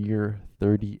in the year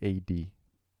 30 AD.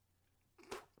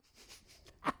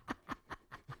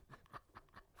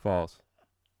 False.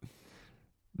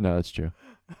 No, that's true.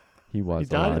 He was He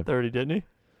died alive. at 30, didn't he?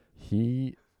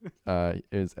 He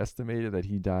is estimated that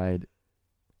he died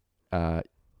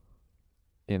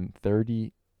in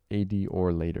 30 AD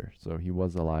or later. So he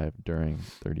was alive during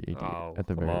 30 AD Oh, at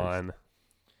the come very least. on.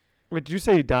 Wait, did you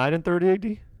say he died in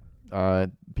 30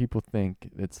 AD? People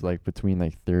think it's like between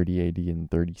like 30 AD and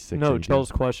 36 No, AD.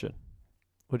 Joel's question.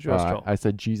 What'd you ask, Joel? I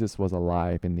said Jesus was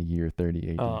alive in the year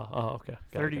 30 AD. Oh, okay.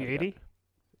 Got it, 30, got it, 80?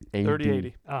 got it. 30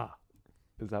 80. Ah.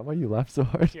 Is that why you laughed so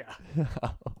hard? Yeah.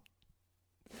 I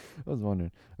was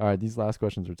wondering. All right, these last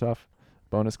questions are tough.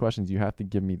 Bonus questions, you have to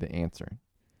give me the answer.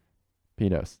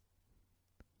 Pedos,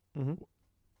 Mm-hmm.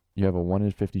 you have a 1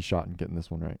 in 50 shot in getting this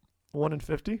one right. 1 in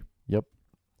 50? Jump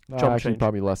actually, change.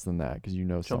 probably less than that because you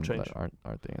know some Jump change. that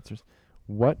aren't the answers.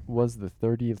 What was the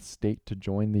 30th state to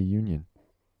join the Union?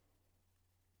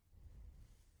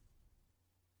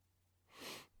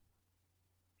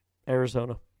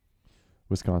 Arizona.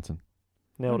 Wisconsin.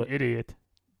 Nailed An it. Idiot.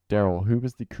 Daryl, who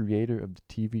was the creator of the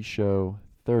TV show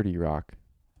 30 Rock?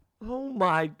 Oh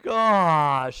my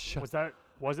gosh.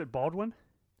 Was it Baldwin?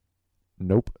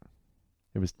 Nope.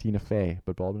 It was Tina Fey,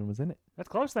 but Baldwin was in it. That's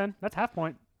close then. That's half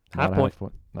point. Half Not point. A half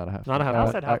point. Not a half Not a point. half I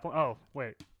point. said half point. Oh,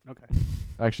 wait. Okay.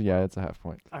 Actually, yeah, it's a half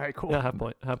point. All right, cool. Yeah, half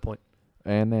point. Half point.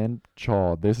 And then,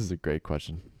 Chaw, this is a great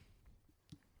question.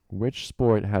 Which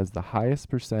sport has the highest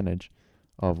percentage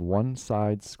of one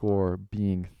side score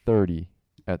being 30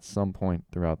 at some point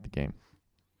throughout the game?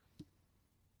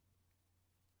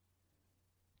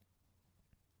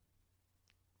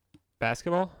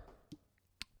 Basketball?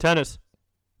 Tennis.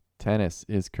 Tennis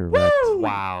is correct.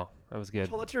 Wow. That was good.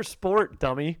 Well, that's your sport,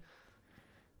 dummy.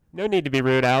 No need to be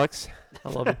rude, Alex. I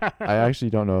love it. I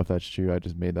actually don't know if that's true. I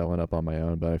just made that one up on my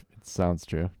own, but it sounds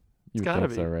true. You It's would gotta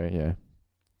think so, be. right? Yeah.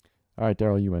 All right,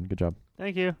 Daryl, you win. Good job.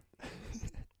 Thank you.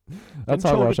 That's Didn't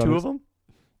Joel hogwash get on two this- of them?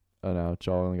 Oh, no.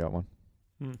 Chaw only got one.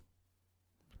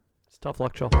 It's tough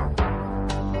luck, Joel.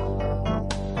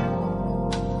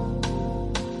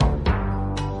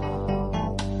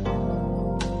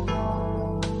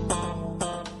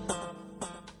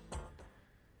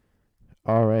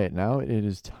 right, now it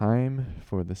is time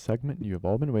for the segment you have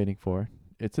all been waiting for.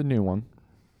 It's a new one.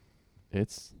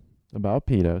 It's about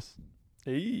pedos.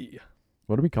 Hey.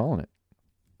 What are we calling it?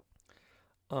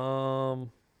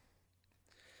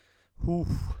 Oof.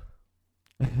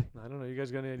 I don't know. You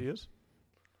guys got any ideas?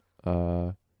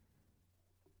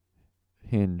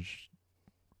 Hinge,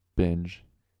 binge,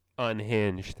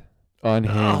 Unhinged.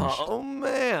 unhinged. Oh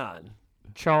man.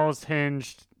 Charles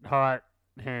hinged, hot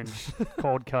hinged,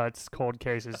 cold cuts, cold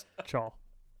cases. Charles.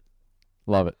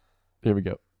 Love it. Here we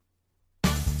go.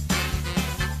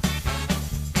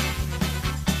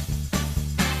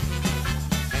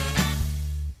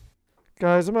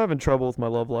 Guys, I'm having trouble with my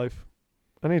love life.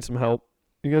 I need some help.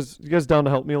 You guys down to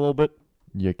help me a little bit?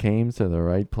 You came to the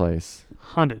right place.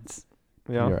 Hundreds.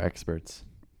 Yeah. You're experts.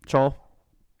 Chaw?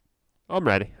 I'm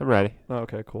ready. I'm ready. Oh,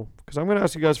 okay, cool. Because I'm going to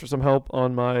ask you guys for some help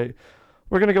on my...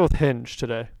 We're going to go with Hinge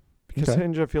today. Because Okay.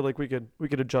 Hinge, I feel like we could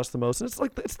adjust the most. And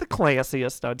it's the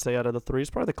classiest, I'd say, out of the three.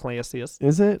 It's probably the classiest.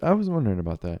 Is it? I was wondering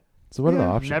about that. So what are the Yeah.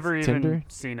 options? Never even Tinder,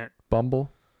 seen it.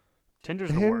 Bumble. Tinder's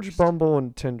the Hinge, worst. Bumble,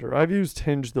 and Tinder. I've used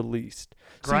Hinge the least.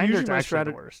 So Grindr's usually my actually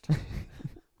the worst.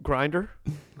 Grinder?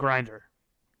 Grinder.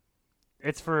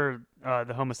 It's for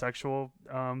the homosexual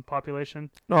population.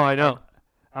 No, I know.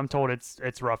 I'm told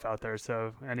it's rough out there.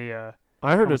 So any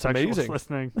I heard it's homosexuals amazing.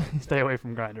 listening, stay away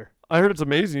from Grinder. I heard it's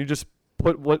amazing. You just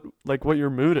put what your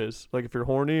mood is. Like if you're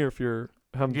horny or if you're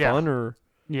having Yeah. fun or...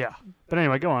 Yeah. But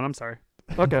anyway, go on. I'm sorry.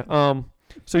 Okay.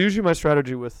 So usually my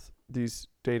strategy with these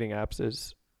dating apps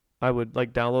is I would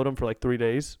like download them for like 3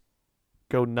 days,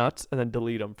 go nuts, and then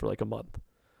delete them for like a month.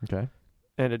 Okay.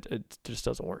 And it just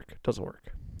doesn't work. It doesn't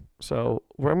work. So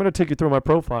I'm going to take you through my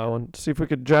profile and see if we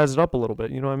could jazz it up a little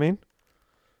bit. You know what I mean?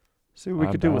 See what we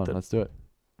I'm could do with down. it. Let's do it.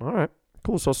 All right.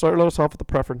 Cool. So I'll start us off with the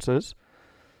preferences.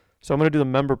 So I'm going to do the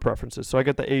member preferences. So I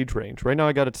get the age range. Right now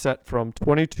I got it set from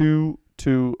 22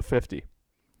 to 50.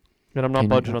 And I'm not Can you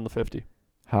budging go- on the 50.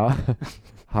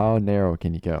 How narrow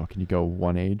can you go? Can you go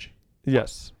one age?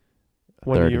 Yes.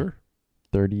 1 30. year.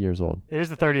 30 years old. It is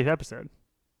the 30th episode.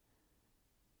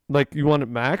 Like you want it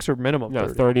max or minimum? No,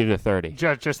 30? 30 to 30.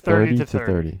 Just 30 to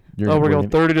 30. 30. Oh, we're going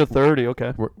 30 to 30.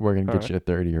 Okay. We're gonna All get you a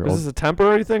 30 year Is old. this a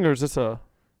temporary thing or is this a?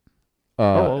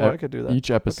 I could do that. Each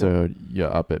episode, you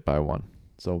up it by one.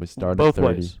 So we start Both at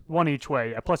 30. ways. One each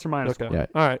way. Yeah, plus or minus Okay. one. Yeah.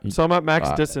 All right. You- So I'm at max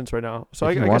uh, distance right now. So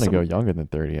if you I want guess to go I'm- younger than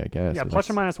 30, I guess. Yeah, but plus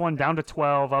or that's- minus one down to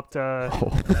 12 up to Oh,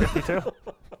 52.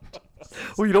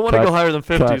 Well, you don't want to Cut. go higher than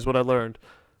 50 Cut. is what I learned.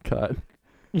 cut.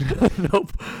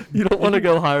 Nope. You don't want to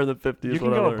go higher than 50 is You can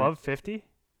what I go learned. above 50.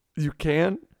 You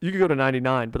can. You can go to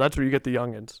 99, but that's where you get the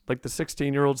youngins. Like the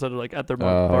 16-year-olds that are like at their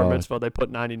bar mitzvah, they put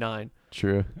 99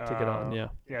 True. to get on. Yeah.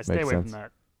 Yeah, stay Makes away sense. from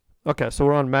that. Okay, so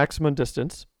we're on maximum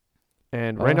distance.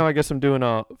 And right Oh. now I guess I'm doing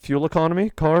a fuel economy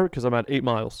car because I'm at 8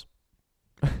 miles.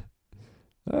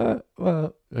 Well,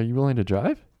 are you willing to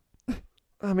drive?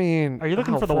 I mean, Are you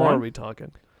looking how for the far are one? we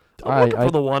talking? I- I'm looking I-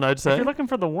 for the one, I'd If say. you're looking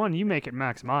for the one, you make it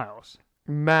max miles.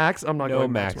 Max, I'm not No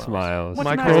going max miles. What's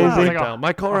My max car will miles? break Like a- down.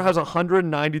 My car has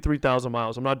 193,000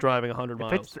 miles. I'm not driving 100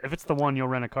 miles. If it's the one, you'll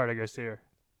rent a car to go see her.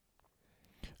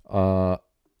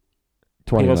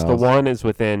 20 Yes, miles. the one is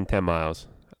within 10 miles.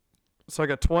 So I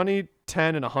got 20,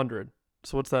 10, and 100.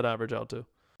 So what's that average out to?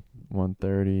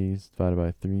 130 divided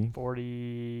by 3.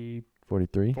 40,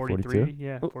 43? 43, 42?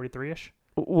 yeah, Oh. 43-ish.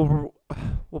 We'll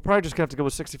probably just have to go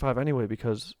with 65 anyway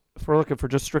because if we're looking for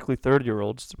just strictly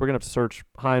 30-year-olds, we're going to have to search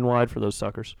high and wide for those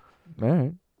suckers. All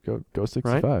right. Go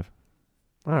 65.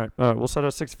 All right. We'll set it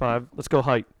at 65. Let's go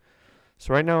height.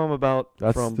 So right now I'm about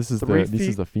from This is 3 this is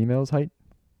feet. the female's height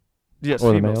Yes,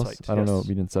 or the females' male's? height. I don't know. yes.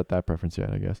 We didn't set that preference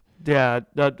yet, I guess. Yeah,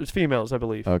 it's females, I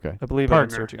believe. Okay. I believe I'm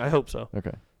Partner. searching. I hope so.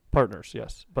 Okay. Partners,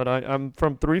 yes. But I'm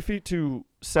from 3 feet to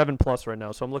 7 plus right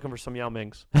now, so I'm looking for some Yao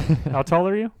Mings. How tall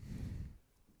are you?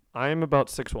 I am about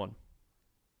 6'1".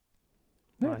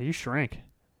 Yeah. You shrink.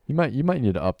 You might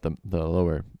need to up the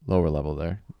lower level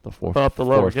there. The 4 Up the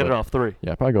lower, 4 get it foot. off 3.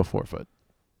 Yeah, probably go 4 foot.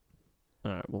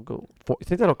 All right, we'll go 4. You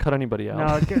think that'll cut anybody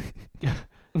out? No,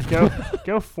 go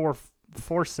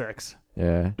 4'6".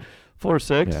 Yeah.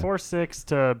 4'6"? Yeah. 4'6"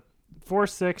 to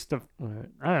 4'6" to All right.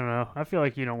 I don't know. I feel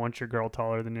like you don't want your girl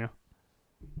taller than you.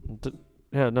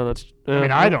 Yeah, no, that's. I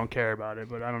mean, I don't care about it,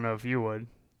 but I don't know if you would.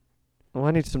 Well,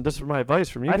 I need some. This is my advice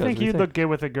from you I guys. think What do you you'd look good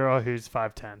with a girl who's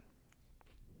 5'10".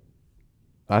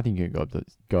 I think you can go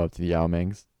up to the Yao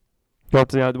Mings. Go up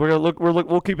to the. We're gonna look.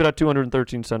 We'll keep it at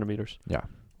 213 centimeters. Yeah.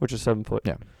 Which is 7 foot.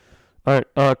 Yeah. All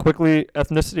right. Quickly,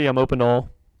 ethnicity. I'm open to all.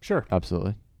 Sure.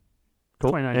 Absolutely.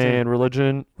 Cool. 2019. And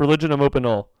religion. Religion. I'm open to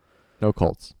all. No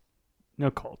cults. No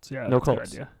cults. Yeah. No that's a good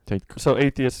cults. idea. Take So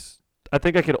atheists. I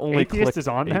think I could only Atheist click is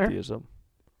on there? atheism.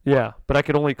 Yeah, but I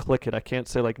could only click it. I can't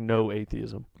say like no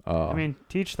atheism. I mean,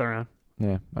 teach their own.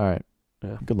 yeah. All right.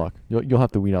 Yeah. Good luck. You'll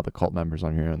have to weed out the cult members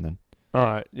on your own then. All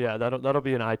right. Yeah, that'll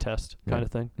be an eye test kind Yeah,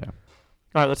 of thing. yeah.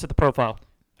 All right, let's hit the profile.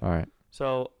 All right.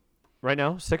 So right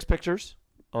now, 6 pictures.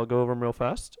 I'll go over them real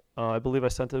fast. I believe I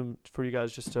sent them for you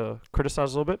guys just to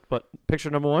criticize a little bit. But picture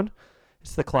number 1,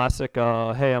 it's the classic,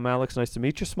 hey, I'm Alex, nice to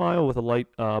meet you smile with a light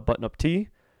button-up tee.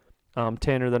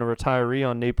 Tanner than a retiree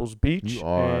on Naples Beach. You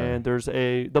are. And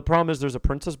the problem is there's a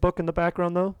princess book in the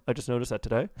background, though. I just noticed that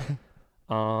today.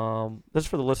 This is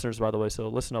for the listeners, by the way, so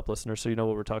listen up, listeners, so you know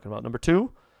what we're talking about. Number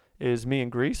 2 is me in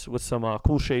Greece with some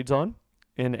cool shades on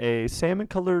in a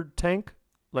salmon-colored tank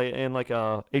and like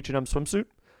a H&M swimsuit.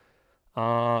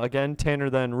 Again, Tanner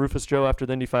than Rufus Joe after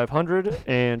the Indy 500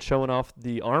 and showing off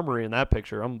the armory in that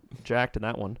picture. I'm jacked in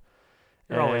that one.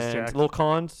 You're always jacked. Little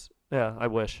cons, yeah, I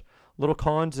wish. Little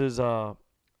cons is I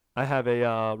have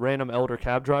a random elder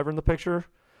cab driver in the picture,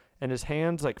 and his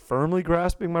hand's like firmly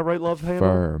grasping my right love handle.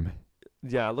 Firm.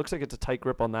 Yeah, it looks like it's a tight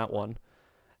grip on that one.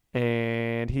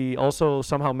 And he also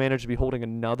somehow managed to be holding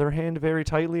another hand very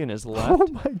tightly in his left. Oh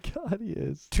my God, he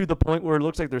is. To the point where it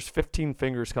looks like there's 15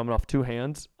 fingers coming off 2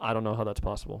 hands. I don't know how that's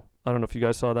possible. I don't know if you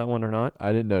guys saw that one or not.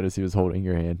 I didn't notice he was holding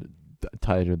your hand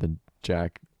tighter than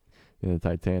Jack in the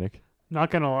Titanic.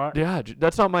 Not gonna lie. Yeah,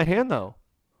 that's not my hand though.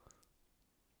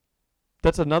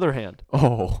 That's another hand.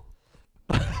 Oh.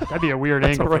 That'd be a weird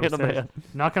That's a angle. From the random stage. hand.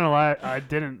 Not gonna lie, I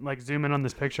didn't like zoom in on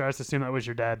this picture. I just assumed that was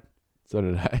your dad. So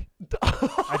did I.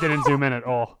 I didn't zoom in at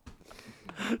all.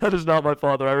 That is not my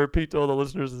father. I repeat to all the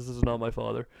listeners, this is not my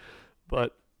father.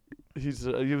 But he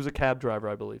was a cab driver,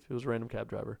 I believe. He was a random cab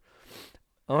driver.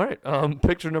 All right.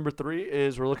 Picture number 3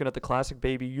 is we're looking at the classic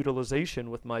baby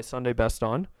utilization with my Sunday best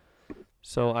on.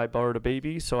 So I borrowed a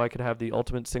baby so I could have the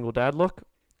ultimate single dad look,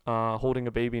 holding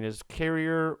a baby in his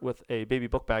carrier with a baby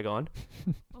book bag on.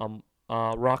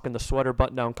 Rocking the sweater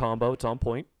button-down combo. It's on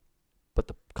point. But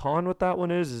the con with that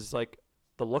one is like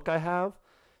the look I have.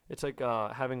 It's like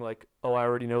having like, oh, I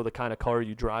already know the kind of car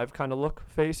you drive kind of look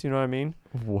face. You know what I mean?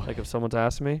 What? Like if someone's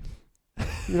asked me,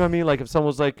 you know what I mean? Like if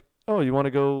someone's like, oh, you want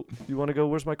to go,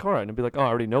 where's my car at? And I'd be like, oh, I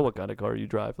already know what kind of car you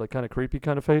drive. Like kind of creepy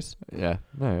kind of face. Yeah.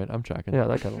 All right. I'm tracking. Yeah,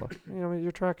 that kind of look. You know what I mean?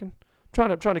 You're tracking.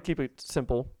 Trying to keep it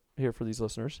simple here for these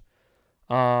listeners.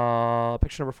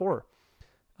 Picture number 4.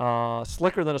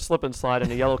 Slicker than a slip and slide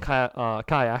in a yellow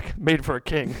kayak made for a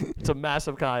king. It's a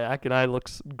massive kayak, and I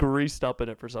looks greased up in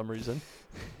it for some reason.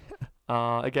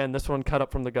 Again, this one cut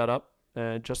up from the gut up,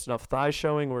 and just enough thigh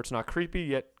showing where it's not creepy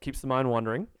yet keeps the mind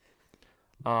wandering.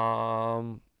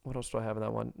 What else do I have in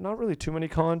that one? Not really too many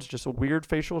cons, just a weird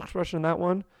facial expression in that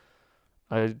one.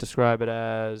 I describe it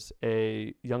as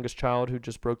a youngest child who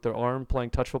just broke their arm playing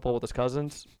touch football with his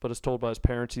cousins, but is told by his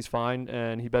parents he's fine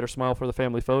and he better smile for the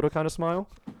family photo kind of smile.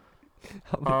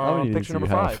 How many Picture number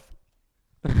do you have?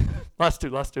 5.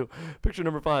 Last two. Picture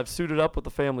number 5, suited up with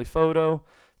the family photo,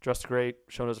 dressed great,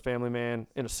 shown as a family man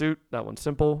in a suit. That one's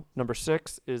simple. Number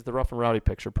 6 is the rough and rowdy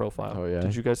picture profile. Oh, yeah?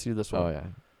 Did you guys see this one? Oh yeah.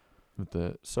 With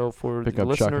the So for the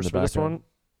pickup truck in listeners the for this background.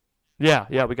 one,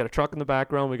 yeah, we got a truck in the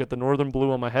background. We got the northern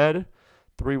blue on my head,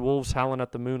 3 wolves howling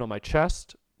at the moon on my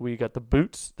chest. We got the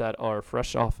boots that are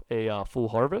fresh off a full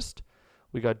harvest.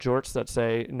 We got jorts that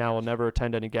say, now I'll never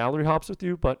attend any gallery hops with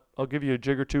you, but I'll give you a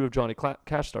jig or two if Johnny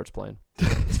Cash starts playing.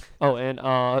 Oh, and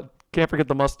can't forget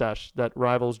the mustache that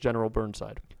rivals General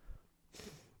Burnside.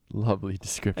 lovely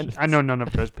description. And I know none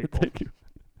of those people. Thank you.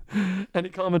 Any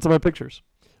comments on my pictures?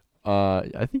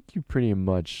 I think you pretty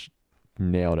much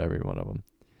nailed every one of them.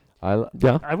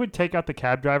 Yeah. I would take out the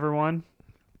cab driver one,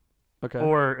 Okay.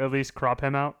 or at least crop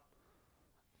him out.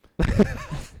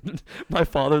 My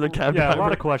father, the cab yeah, driver. a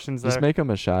lot of questions there. Just make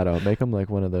him a shadow. Make him like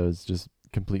one of those just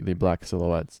completely black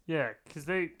silhouettes. Yeah, because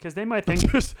they might think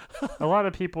Just- a lot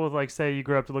of people like say you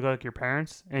grew up to look like your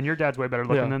parents, and your dad's way better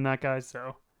looking Yeah. than that guy.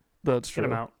 So That's get true.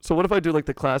 him out. So what if I do like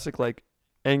the classic like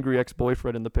angry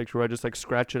ex-boyfriend in the picture where I just like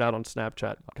scratch it out on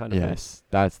Snapchat kind of thing? Yes,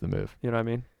 that's the move. You know what I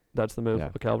mean? That's the move. Yeah.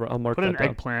 Okay, I'll mark Put that an down.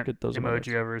 eggplant Get those in my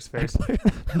emoji over his face.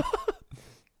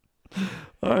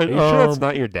 All right. Are you sure it's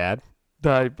not your dad?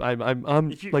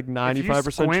 I'm If you- like if you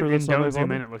 95% squint sure and that's not my don't zoom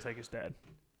father. in, it looks like his dad.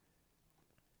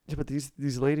 Yeah, but these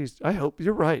ladies, I hope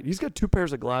you're right. He's got 2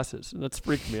 pairs of glasses, and that's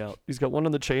freaked me out. He's got one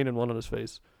on the chain and one on his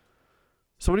face.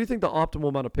 So what do you think the optimal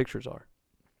amount of pictures are?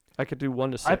 I could do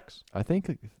 1 to 6. I think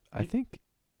I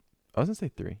was gonna say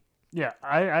 3. Yeah,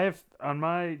 I have on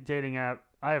my dating app.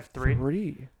 I have 3.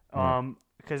 3.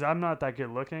 Because I'm not that good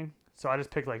looking, so I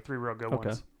just pick like 3 real good Okay.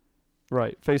 ones.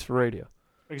 Right. Face for radio.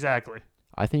 Exactly.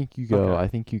 I think you go.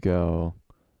 Okay.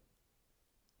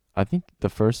 I think the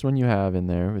first one you have in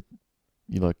there with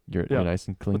you're Yeah. nice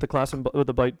and clean. With the class and with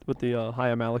the bite with the hi,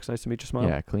 I'm Alex. Nice to meet you. Smile.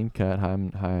 Yeah, clean cut. Hi,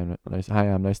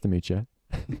 I'm nice to meet you.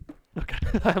 Okay.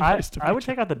 Nice to I would meet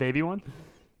you. take out the baby one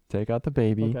Take out the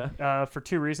baby. Okay. for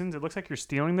two reasons. It looks like you're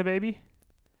stealing the baby,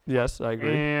 Yes, I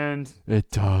agree. and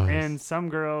It does. some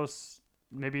girls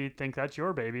maybe think that's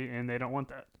your baby and they don't want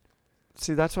that.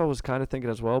 See, that's what I was kind of thinking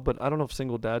as well, but I don't know if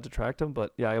single dads attract them.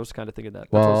 But yeah, I was kind of thinking that.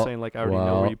 That's what I was Well, saying. Like, I already know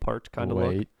where well, you parked kind of look.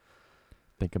 Wait.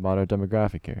 Think about our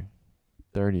demographic here.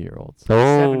 30-year-olds. Oh,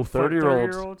 7-foot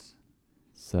 30-year-olds.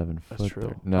 7 That's foot. true.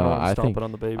 thir- No, I'm I stomping think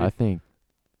on the baby. I think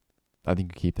you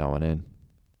keep that one in.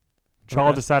 Chal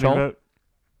Okay. deciding Chal? vote.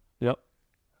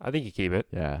 I think you keep it.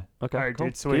 Yeah. Okay, Alright, cool.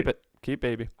 dude, sweet. Keep it. Keep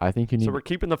baby. I think you need So we're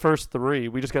keeping the first three.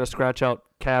 We just got to scratch out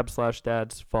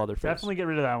cab/dad's father face. Definitely get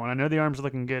rid of that one. I know the arms are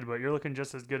looking good, but you're looking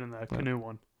just as good in the canoe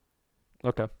one.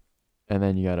 Okay. and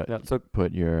then you got to Yeah. So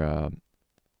put your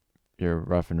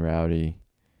rough and rowdy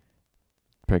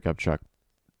pickup truck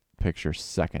picture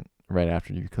second right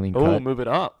after you clean cut. move it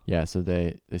up, Yeah, so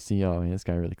they see, oh, man, this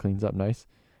guy really cleans up nice.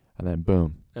 And then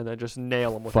boom, and then just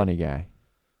nail him with funny guy.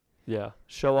 it. Yeah.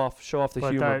 Show off the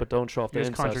But humor, that- but don't show off the You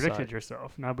just inside contradicted side.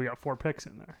 yourself. Now we got 4 picks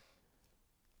in there.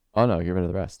 Oh no, get rid of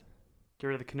the rest. Get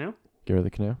rid of the canoe. Get rid of the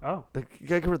canoe. Oh, You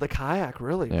gotta get rid of the kayak,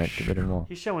 really. Yeah, get rid of them all.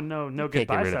 he's showing no You good can't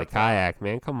get rid of the bicep. kayak,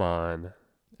 man. Come on.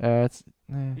 It's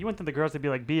You want the girls to be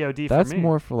like BOD that's for me.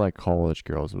 more for like college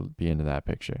girls would be into that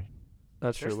picture.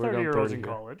 That's There's true. We're going 30-year-olds 30 in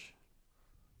here. college.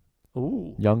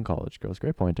 Ooh. Young college girls.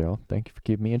 Great point, Daryl. Thank you for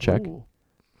keeping me in check. Ooh.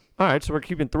 All right, so we're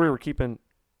keeping 3. We're keeping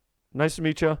nice to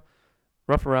meet you,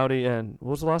 rough and rowdy, and what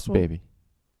was the last one? Baby.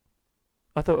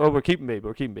 I thought. Oh, we're keeping baby.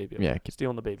 We're keeping baby. Yeah,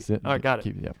 Stealing the baby. Sit- All right, got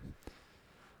it. Yep.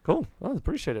 Cool. Well, I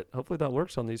appreciate it. Hopefully that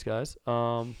works on these guys.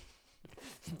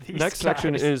 These Next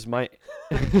section guys. is my.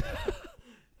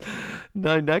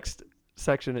 No, next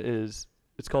section is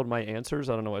it's called my answers.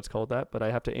 I don't know why it's called that, but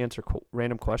I have to answer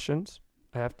random questions.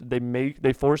 I have to.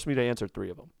 They force me to answer 3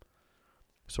 of them.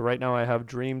 So right now I have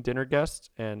dream dinner guests,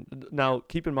 and now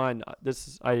keep in mind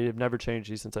I have never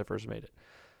changed these since I first made it.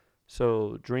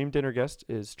 So dream dinner guest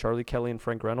is Charlie Kelly and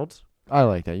Frank Reynolds. I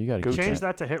like that. You got to Go keep Change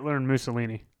that. that to Hitler and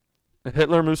Mussolini.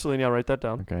 Hitler, Mussolini. I'll write that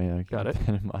down. Okay, yeah, Got keep it.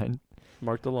 that in mind.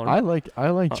 Mark the alarm. I like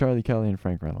Uh, Charlie Kelly and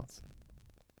Frank Reynolds.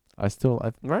 I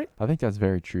Right? think that's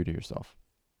very true to yourself.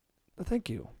 Thank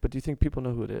you. But do you think people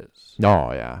know who it is?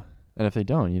 Oh yeah. And if they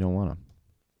don't, you don't want them.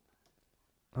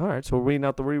 All right. So we're reading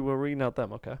out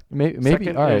them. Okay. Maybe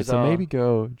Second all right. is, So maybe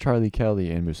go Charlie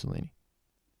Kelly and Mussolini.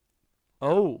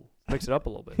 Oh, mix it up a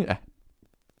little bit. Yeah.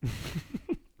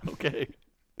 Okay.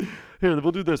 Here,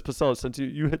 we'll do this, Pascal, since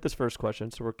you hit this first question.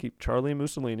 So we'll keep Charlie and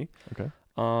Mussolini. Okay.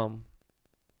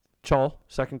 Chal,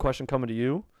 second question coming to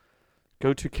you.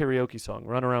 Go to karaoke song,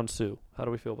 Run Around Sue. How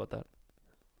do we feel about that?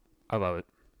 I love it.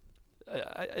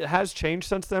 It has changed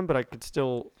since then, but I could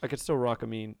still rock a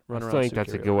mean Run I Around still think Sue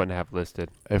that's a karaoke. good one to have listed.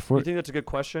 If You we're think that's a good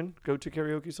question? Go to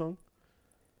karaoke song?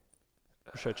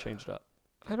 Or should I change it up?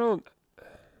 I don't.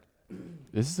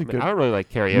 this is a I, mean, good. I don't really like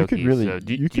karaoke. could really- So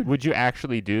you could- would you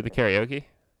actually do the karaoke?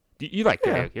 You like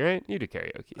Yeah. karaoke, right? You do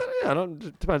karaoke. Yeah, I don't.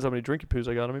 It depends how many drinky poos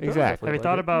I got on me. but I Exactly. Have definitely you like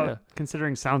thought it. about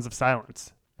considering Sounds of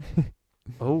Silence? Yeah.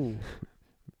 Oh,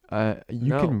 You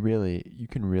No. can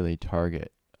really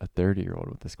target a 30-year-old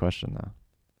with this question though.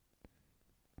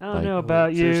 I don't Like- know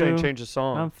about so you. you're saying change the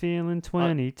song? I'm feeling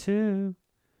 22.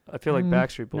 I feel like Mm,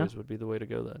 Backstreet no. Boys would be the way to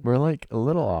go then. We're like a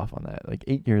little off on that, like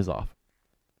 8 years off.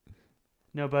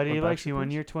 Nobody What, likes Backstreet you when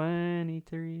Boys? you're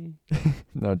 23.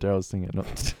 No, Daryl's singing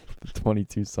the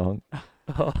 22 song.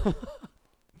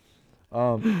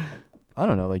 I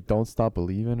don't know, like "Don't Stop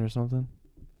Believing" or something.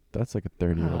 That's like a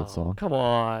 30-year-old Oh, song. Come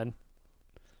on.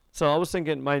 So I was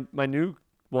thinking my new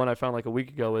one I found like a week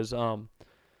ago is "Do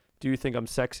You Think I'm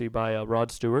Sexy" by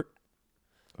Rod Stewart.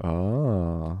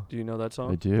 Oh, Do you know that I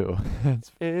song? do.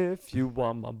 It's If you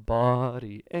want my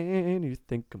body and you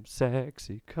think I'm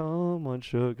sexy, come on,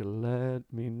 sugar, let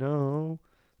me know.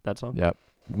 That song. yep.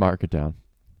 Mark it down.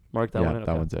 Mark that yeah, one in. that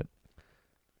Okay. one's it.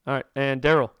 All right, and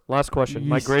Daryl, last question.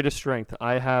 My Yes. greatest strength,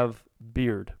 I have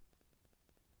beard.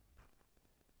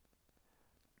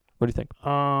 What do you think?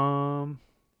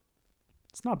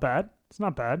 It's not bad. It's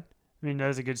not bad. I mean, that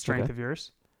is a good strength Okay. of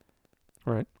yours.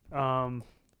 All right. I'm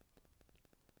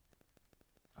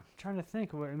trying to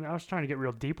think. I mean, I was trying to get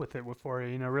real deep with it before,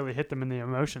 really hit them in the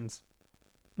emotions.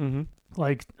 Mm-hmm.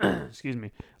 Like, excuse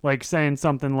me, like saying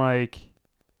something like,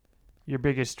 "Your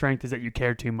biggest strength is that you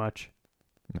care too much."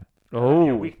 That'd be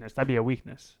a Oh. weakness. That'd be a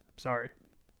weakness. Sorry.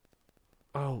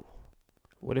 Oh.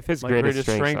 What if his My greatest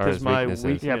strengths are is his my weaknesses?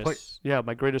 weakness. Yeah, Yeah,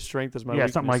 my greatest strength is my Yeah,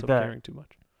 weakness something like of that. caring too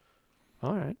much.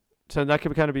 All right. So that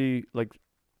could kind of be like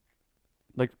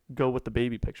go with the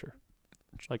baby picture.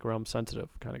 like where I'm sensitive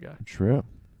kind of guy. True.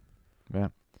 Yeah.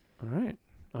 All right.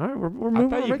 We're I moving.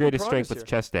 thought we're your making greatest strength progress was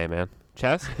chest day, man.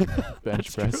 Chest?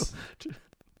 Bench That's press.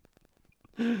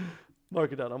 here.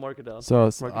 Mark it down. I'll mark it down. So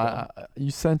Mark it down.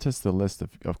 you sent us the list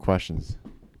of questions,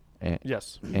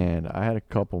 Yes. and I had a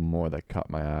couple more that caught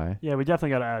my eye. Yeah, we definitely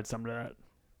got to add some to that.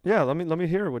 Yeah. Let me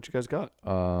hear what you guys got.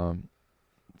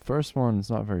 First one's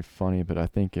not very funny, but I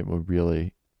think it will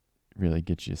really, really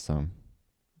get you some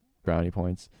brownie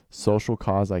points. Social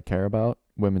cause I care about,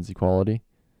 women's equality.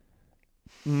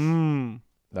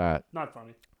 That Not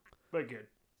funny, but good.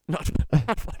 Not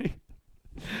funny.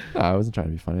 no, I wasn't trying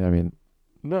to be funny. I mean,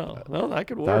 No, that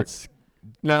could work. that's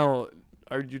Now,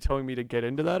 are you telling me to get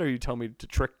into that, or are you telling me to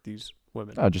trick these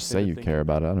women? I'll just say into you thinking- care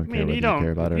about it. I don't I care mean, whether you don't.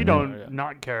 care about it You or don't not. Yeah.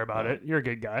 not care about it. You're a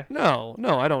good guy. No,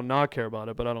 I don't not care about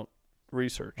it, but I don't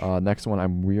research. Next one,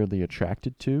 I'm weirdly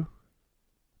attracted to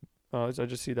I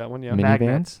just see that one. Yeah. minivans.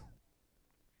 Magnets.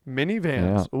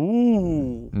 Minivans.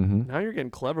 Ooh. Mm-hmm. Now you're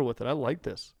getting clever with it. I like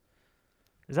this.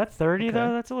 Is that 30 Okay.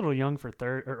 though? That's a little young for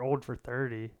 30 or old for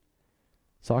 30.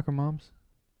 Soccer moms.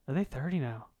 Are they 30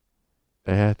 now?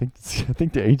 Yeah, I think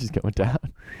the age is going down.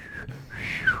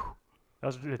 That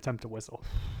was an attempt to whistle.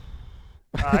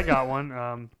 I got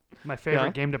one. My favorite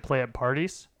Yeah. game to play at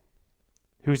parties.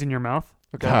 Who's in your mouth?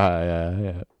 Okay.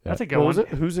 Yeah. That's a good What one. was it?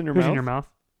 Who's in your Who's mouth? in your mouth?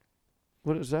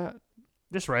 What is that?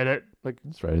 Just write it.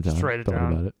 Just write it down. Just write it Thought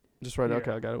down. about it. Just right. Yeah.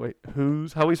 Okay, I got it. Wait.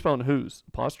 Who's? How we spelling who's?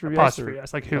 Apostrophe. Apostrophe. S or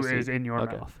Yes. Like who I see. is in your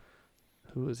Okay. mouth?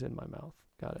 who is in my mouth?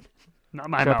 Got it. Not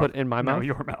my Should I mouth. put in my no, mouth?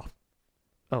 your mouth.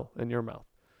 Oh, in your mouth.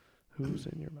 Who's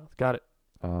in your mouth? Got it.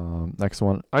 Next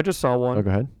one. I just saw one Oh, go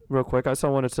ahead. real quick. I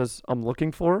saw one that says I'm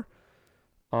looking for.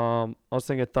 I was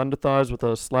thinking thunder thighs with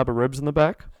a slab of ribs in the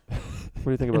back. What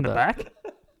do you think about In the that?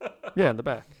 back? Yeah, in the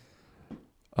back.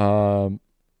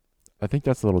 I think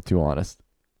that's a little too honest.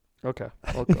 Okay,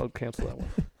 I'll cancel that one.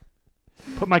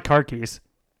 Put my car keys.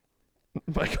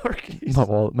 My car keys. My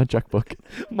wallet, my checkbook.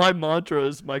 My mantra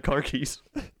is my car keys.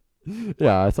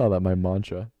 Yeah, I saw that. My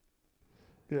mantra.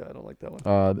 Yeah, I don't like that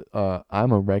one.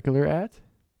 I'm a regular at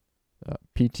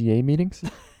PTA meetings.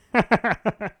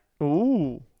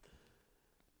 Ooh.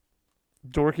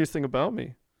 Dorkiest thing about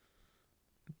me.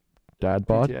 Dad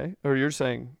bod. PTA? Or you're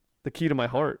saying the key to my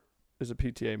heart is a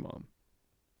PTA mom.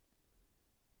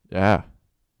 Yeah.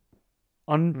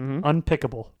 Mm-hmm.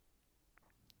 Unpickable.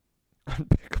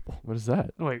 Unpickable. What is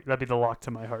that? Oh, wait, that'd be the lock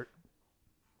to my heart.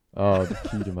 Oh, the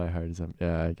key to my heart is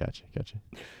yeah. I got you.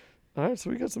 All right, so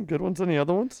we got some good ones. Any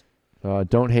other ones?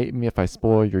 Don't hate me if I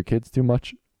spoil your kids too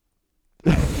much.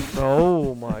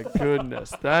 Oh my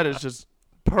goodness, that is just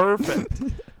perfect.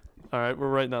 All right, we're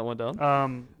writing that one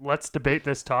down. Let's debate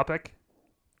this topic.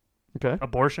 Okay.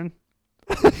 Abortion.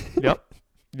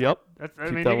 Yep. That's,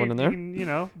 Keep mean, that you one can, in there. You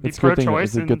can, be It's a good thing. pro-choice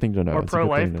It's a good thing to know. or It's a good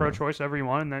pro-life, thing to know. pro-choice, whatever you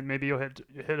want, and then maybe you'll hit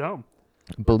home.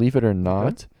 Believe it or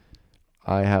not,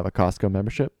 I have a Costco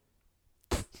membership.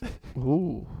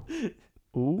 Ooh.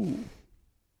 Ooh.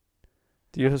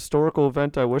 The historical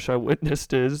event I wish I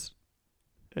witnessed is,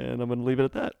 and I'm gonna leave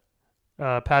it at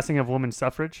that. Passing of women's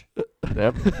suffrage.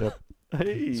 Yep.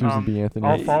 Hey. Susan B. Anthony.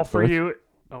 I'll fall for birth. you.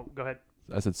 Oh, go ahead.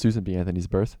 I said Susan B. Anthony's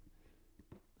birth.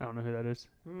 I don't know who that is.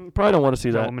 Probably don't want to see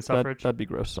Is that that. women's suffrage? That'd be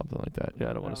gross. Something like that. Yeah,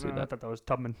 I don't want to see I that. thought that was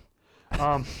Tubman.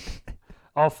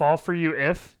 I'll fall for you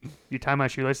if you tie my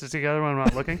shoelaces together when I'm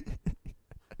not looking.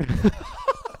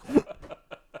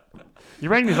 You're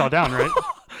writing these all down, right?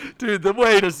 Dude,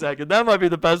 wait a second. That might be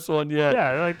the best one yet.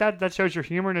 Yeah, like that shows your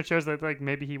humor and it shows that like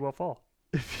maybe he will fall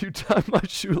If you tie my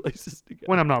shoelaces together.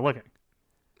 when I'm not looking.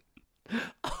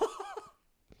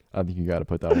 I think you got to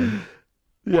put that one.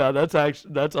 Yeah, that's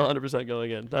 100%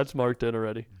 going in. That's marked in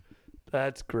already.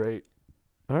 That's great.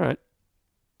 All right.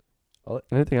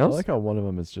 Anything I else? like how one of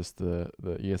them is just the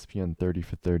ESPN 30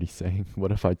 for 30 saying,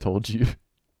 "What if I told you?"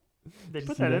 They Did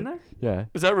put you that see in there? Yeah.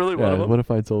 Is that really one Yeah. of them? What if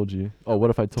I told you? Oh, what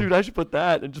if I told? Dude, I should put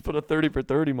that and just put a 30 for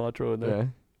 30 mantra in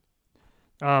there.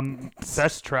 Yeah.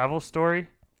 Best travel story.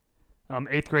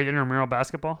 8th grade intramural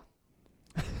basketball.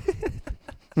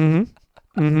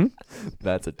 Mm-hmm.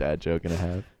 That's a dad joke and a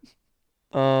half.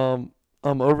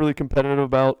 I'm overly competitive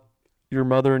about your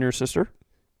mother and your sister.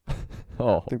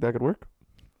 Oh, Think that could work?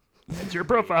 It's your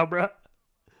profile, bro.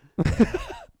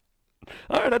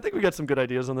 All right, I think we got some good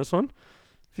ideas on this one.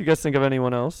 If you guys think of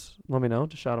anyone else, let me know.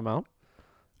 Just shout them out.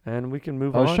 And we can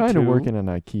move I on was trying to work in an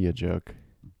IKEA joke.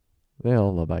 They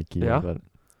all love IKEA, Yeah? but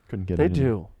couldn't get They it in.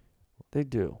 do. They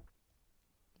do.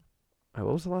 All right,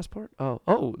 what was the last part?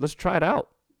 Oh, let's try it out.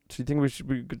 So you think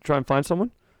we could try and find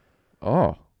someone?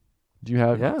 Oh, do you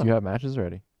have Yeah. matches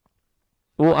ready?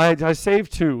 Well, I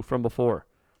saved 2 from before,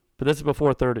 but this is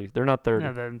before 30. They're not 30.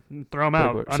 Yeah, then throw them Pretty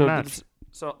out. quick. Unmatched.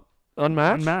 So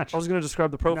Unmatched? Unmatched. I was going to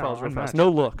describe the profiles real fast. unmatched. No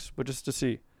looks, but just to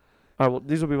see. All right, well,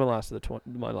 these will be my last of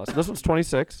my last. This one's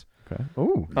 26. Okay.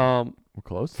 Ooh, we're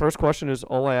close. First question is,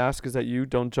 all I ask is that you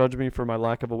don't judge me for my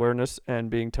lack of awareness and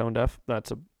being tone deaf.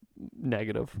 That's a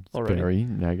negative already. Very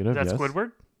negative. That's yes.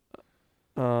 Squidward.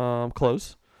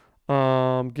 Close.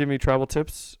 Give me travel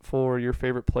tips for your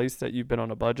favorite place that you've been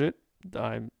on a budget.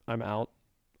 I'm out.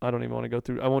 I don't even want to go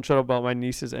through. I won't shut up about my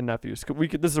nieces and nephews.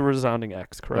 This is a resounding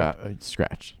X, correct?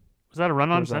 Scratch. Was that a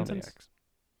run-on Resounding sentence? X.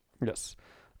 Yes.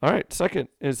 All right. Second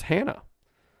is Hannah.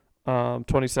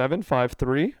 27,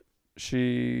 5'3".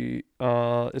 She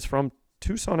is from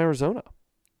Tucson, Arizona.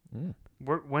 Mm.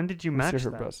 When did you Let's match see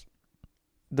her that?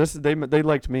 best. They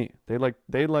liked me.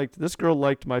 They liked this girl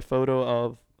liked my photo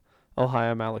of, oh hi,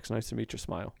 I'm Alex. Nice to meet you.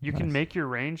 Smile. You Nice. can make your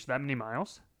range that many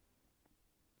miles?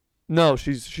 No,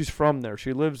 she's from there.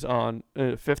 She lives on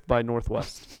 5th by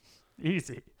Northwest.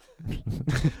 Easy.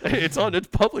 It's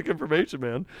public information,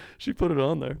 man. She put it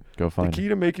on there. Go The find. key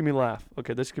to making me laugh.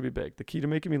 Okay, this could be big. The key to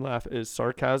making me laugh is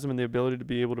sarcasm and the ability to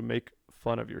be able to make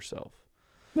fun of yourself.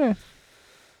 Yeah.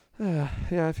 Yeah,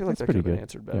 I feel like That's that could pretty have been good.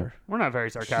 answered Yeah. better. We're not very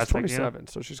She's sarcastic. you know? 27,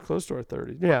 so she's close to our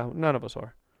 30. Yeah, none of us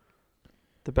are.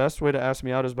 The best way to ask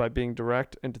me out is by being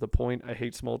direct and to the point. I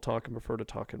hate small talk and prefer to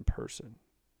talk in person.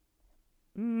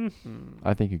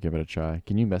 I think you give it a try.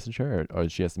 Can you message her, or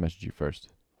she has to message you first?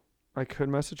 I could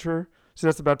message her. See,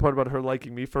 that's the bad part about her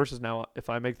liking me first is now if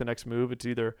I make the next move, it's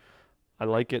either I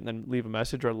like it and then leave a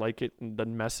message, or I like it and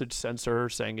then message censor her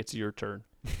saying it's your turn.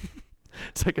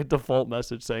 It's like a default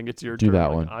message saying it's your Do turn. that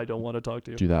like, one. I don't want to talk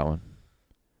to you. Do that one.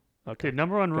 Okay. Dude,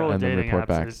 number one rule Okay. of And then dating report apps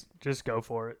back. is just go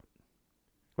for it.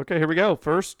 Okay, here we go.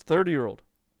 First 30-year-old.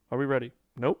 Are we ready?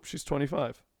 Nope, she's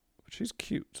 25. But she's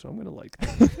cute, so I'm going to like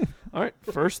that. All right,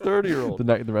 first 30-year-old.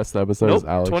 The rest of the episode Nope, is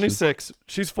Alex. 26.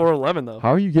 She's 4'11", though. How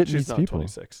are you getting She's these not people?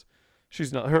 26.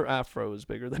 She's not. Her afro is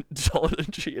bigger than taller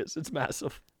than she is. It's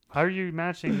massive. How are you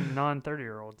matching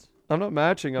non-30-year-olds? I'm not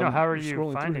matching. No, I'm how are you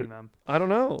scrolling through finding here. them? I don't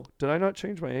know. Did I not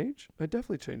change my age? I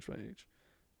definitely changed my age.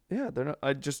 Yeah, they're not.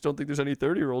 I just don't think there's any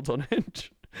 30-year-olds on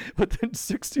Hinge within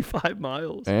 65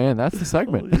 miles. And that's the Oh,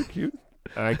 segment. you're cute.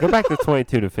 All right, go back to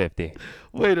 22 to 50.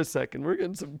 Wait a second. We're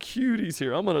getting some cuties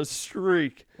here. I'm on a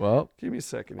streak. Well, Give me a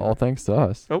second. all thanks to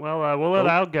us. Nope. Well, we'll let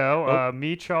Nope. Al go. Nope.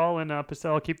 Me, Chal, and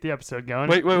Pacella keep the episode going.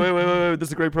 Wait. This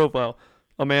is a great profile.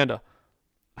 Amanda.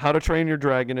 How to Train Your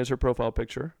Dragon is her profile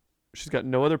picture. She's got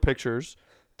no other pictures.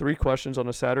 3 questions on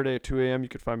a Saturday at 2 a.m. You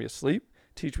could find me asleep.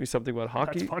 Teach me something about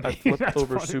hockey. funny. I flip That's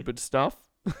over funny. stupid stuff.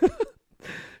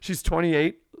 She's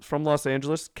 28, from Los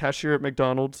Angeles, cashier at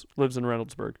McDonald's, lives in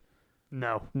Reynoldsburg.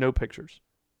 No. No pictures.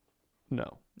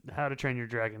 No. How to Train Your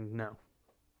Dragon? No.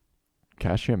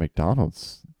 Cashier at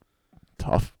McDonald's.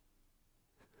 Tough.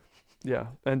 Yeah,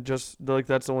 and just like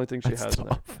that's the only thing she That's has in there.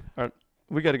 tough. All right,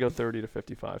 we got to go 30 to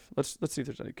 55. Let's see if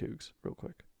there's any cougs real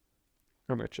quick.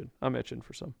 I'm itching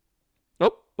for some.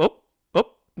 Oh.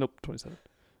 Nope, 27.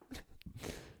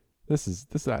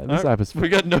 This All app right, is for we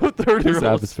got no this app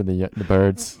 30-year-olds. is for the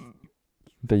birds,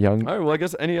 the young. All right, well, I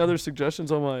guess any other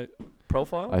suggestions on my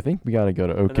profile? I think we gotta go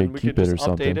to And OK then we could Cupid just or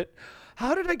something. update it.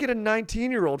 How did I get a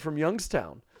 19-year-old from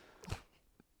Youngstown?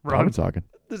 I'm talking.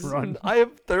 This Run. I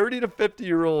have 30 to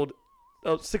 50-year-old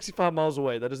 65 miles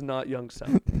away. That is not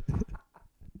Youngstown.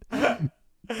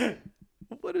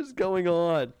 What is going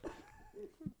on?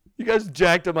 You guys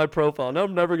jacked up my profile. Now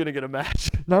I'm never going to get a match.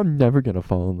 No, I'm never gonna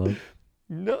fall in love.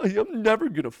 No, I'm never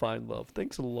going to find love.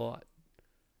 Thanks a lot.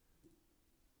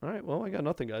 All right, well, I got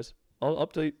nothing, guys. I'll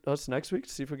update us next week to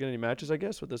see if we get any matches, I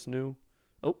guess, with this new...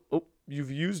 Oh,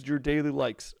 you've used your daily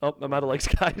likes. Oh, I'm out of likes,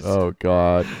 guys. Oh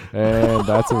God, and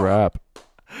that's a wrap.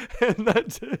 And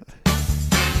that's it.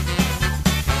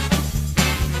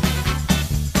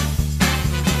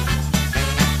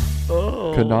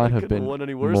 Oh, Could not I have couldn't been won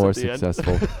any worse more at the end.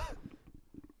 successful.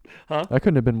 Huh? I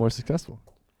couldn't have been more successful.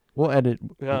 We'll edit.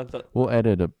 Yeah, We'll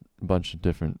edit a bunch of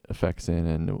different effects in,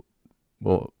 and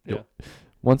we'll. Yeah.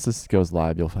 Once this goes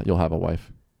live, you'll have a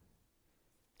wife.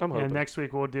 I'm hoping. And next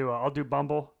week we'll do. I'll do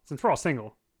Bumble since we're all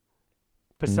single.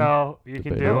 Pacell, you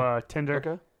can do Debatable. Tinder,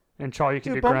 Okay. and Chal, you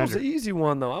can Dude, do Bumble's Grindr. the easy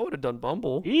one though. I would have done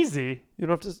Bumble. Easy. You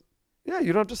don't have to. Yeah,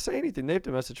 you don't have to say anything. They have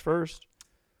to message first.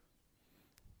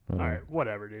 Uh, All right,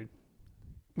 whatever, dude.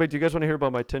 Wait, do you guys want to hear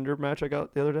about my Tinder match I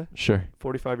got the other day? Sure.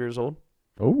 45 years old,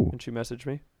 Oh. and she messaged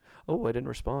me. Oh, I didn't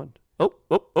respond. Oh,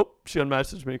 she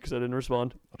unmessaged me because I didn't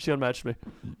respond. She unmatched me.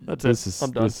 That's This it. is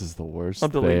I'm done. this is the worst I'm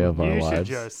day deleting. of our You should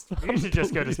lives.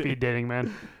 just go to speed dating,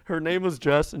 man. Her name was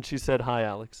Jess, and she said, "Hi,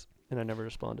 Alex," and I never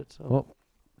responded. So Well,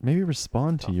 maybe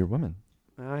respond to Tough. your women.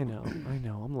 I know.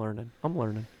 I'm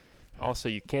learning. Also,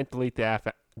 you can't delete the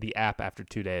the app after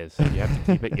 2 days. You have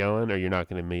to keep it going, or you're not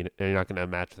gonna meet. Or you're not gonna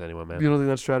match with anyone, man. You don't think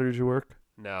that strategy should work?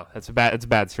 No, it's a bad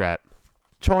strat.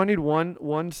 Cho, I need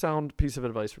one sound piece of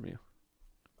advice from you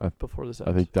I- before this I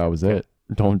ends. think that was Okay. it.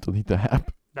 Don't delete the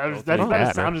app. That's Don't about think as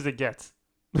that, sound man. as it gets.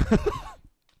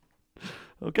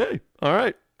 Okay. All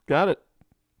right. Got it.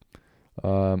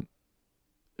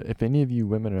 If any of you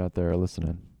women are out there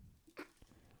listening,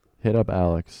 hit up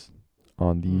Alex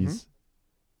on these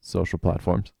social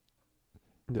platforms.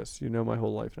 Yes, you know my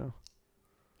whole life now.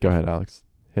 Go ahead, Alex.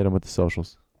 Hit him with the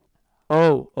socials.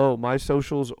 Oh, my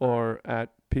socials are at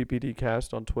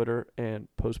PPDcast on Twitter and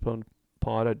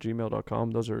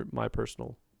postponedpod@gmail.com. Those are my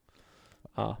personal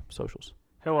socials.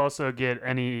 He'll also get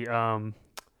any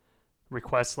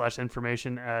requests /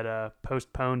 information at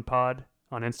postponedpod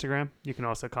on Instagram. You can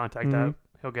also contact that.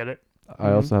 He'll get it.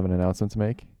 I also have an announcement to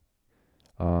make.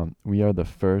 We are the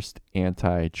first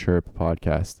anti-chirp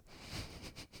podcast.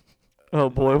 Oh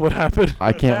boy, what happened?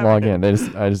 I can't log in. It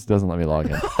just doesn't let me log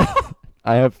in.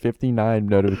 I have 59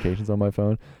 notifications on my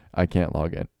phone. I can't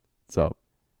log in. So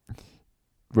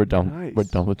we're done. We're Nice.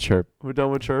 done with chirp. We're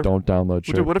done with Chirp. Don't download Well,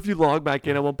 chirp. dude, what if you log back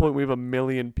in at one point? We have 1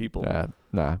 million people.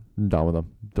 Nah, I'm done with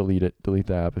them. Delete it. Delete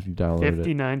the app if you downloaded it.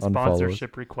 59 Unfollow it.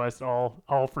 sponsorship requests, all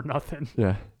for nothing.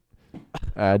 Yeah.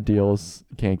 Ad deals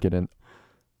can't get in.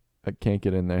 I can't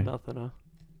get in there. Nothing, huh?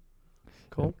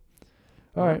 Cool.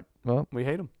 All right. Well, We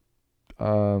hate them.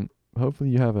 hopefully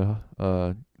you have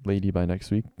a lady by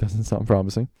next week. Doesn't sound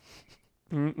promising.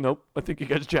 Nope. I think you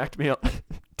guys jacked me up.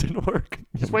 Didn't work.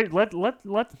 Just wait. Let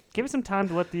give it some time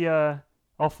to let the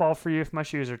 "I'll fall for you if my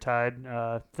shoes are tied"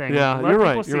 thing. Yeah, Let you're people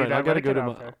right, see you're right. that, I let gotta it go get to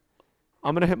out my- there.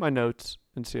 I'm gonna hit my notes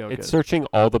and see how it It's goes. searching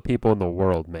all the people in the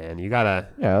world, man. You gotta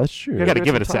Yeah, that's true. you gotta give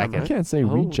give it it a some time, You second. right? can't say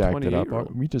we Oh, jacked it up.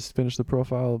 28-year-old. We just finished the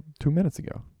profile 2 minutes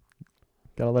ago.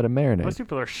 Gotta let it marinate. Most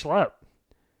people are schlep.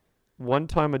 One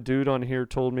time a dude on here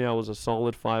told me I was a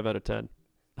solid 5 out of 10.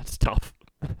 That's tough.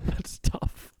 That's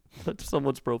tough. That's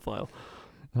someone's profile.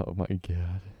 Oh my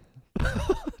god.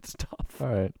 That's tough. All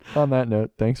right. On that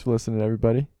note, thanks for listening,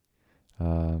 everybody.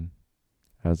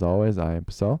 As always, I am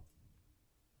Pascal.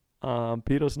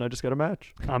 Petos and I just got a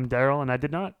match. I'm Daryl, and I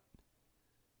did not.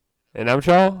 And I'm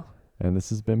Shaw. And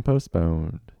this has been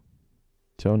Postponed.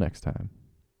 Till next time.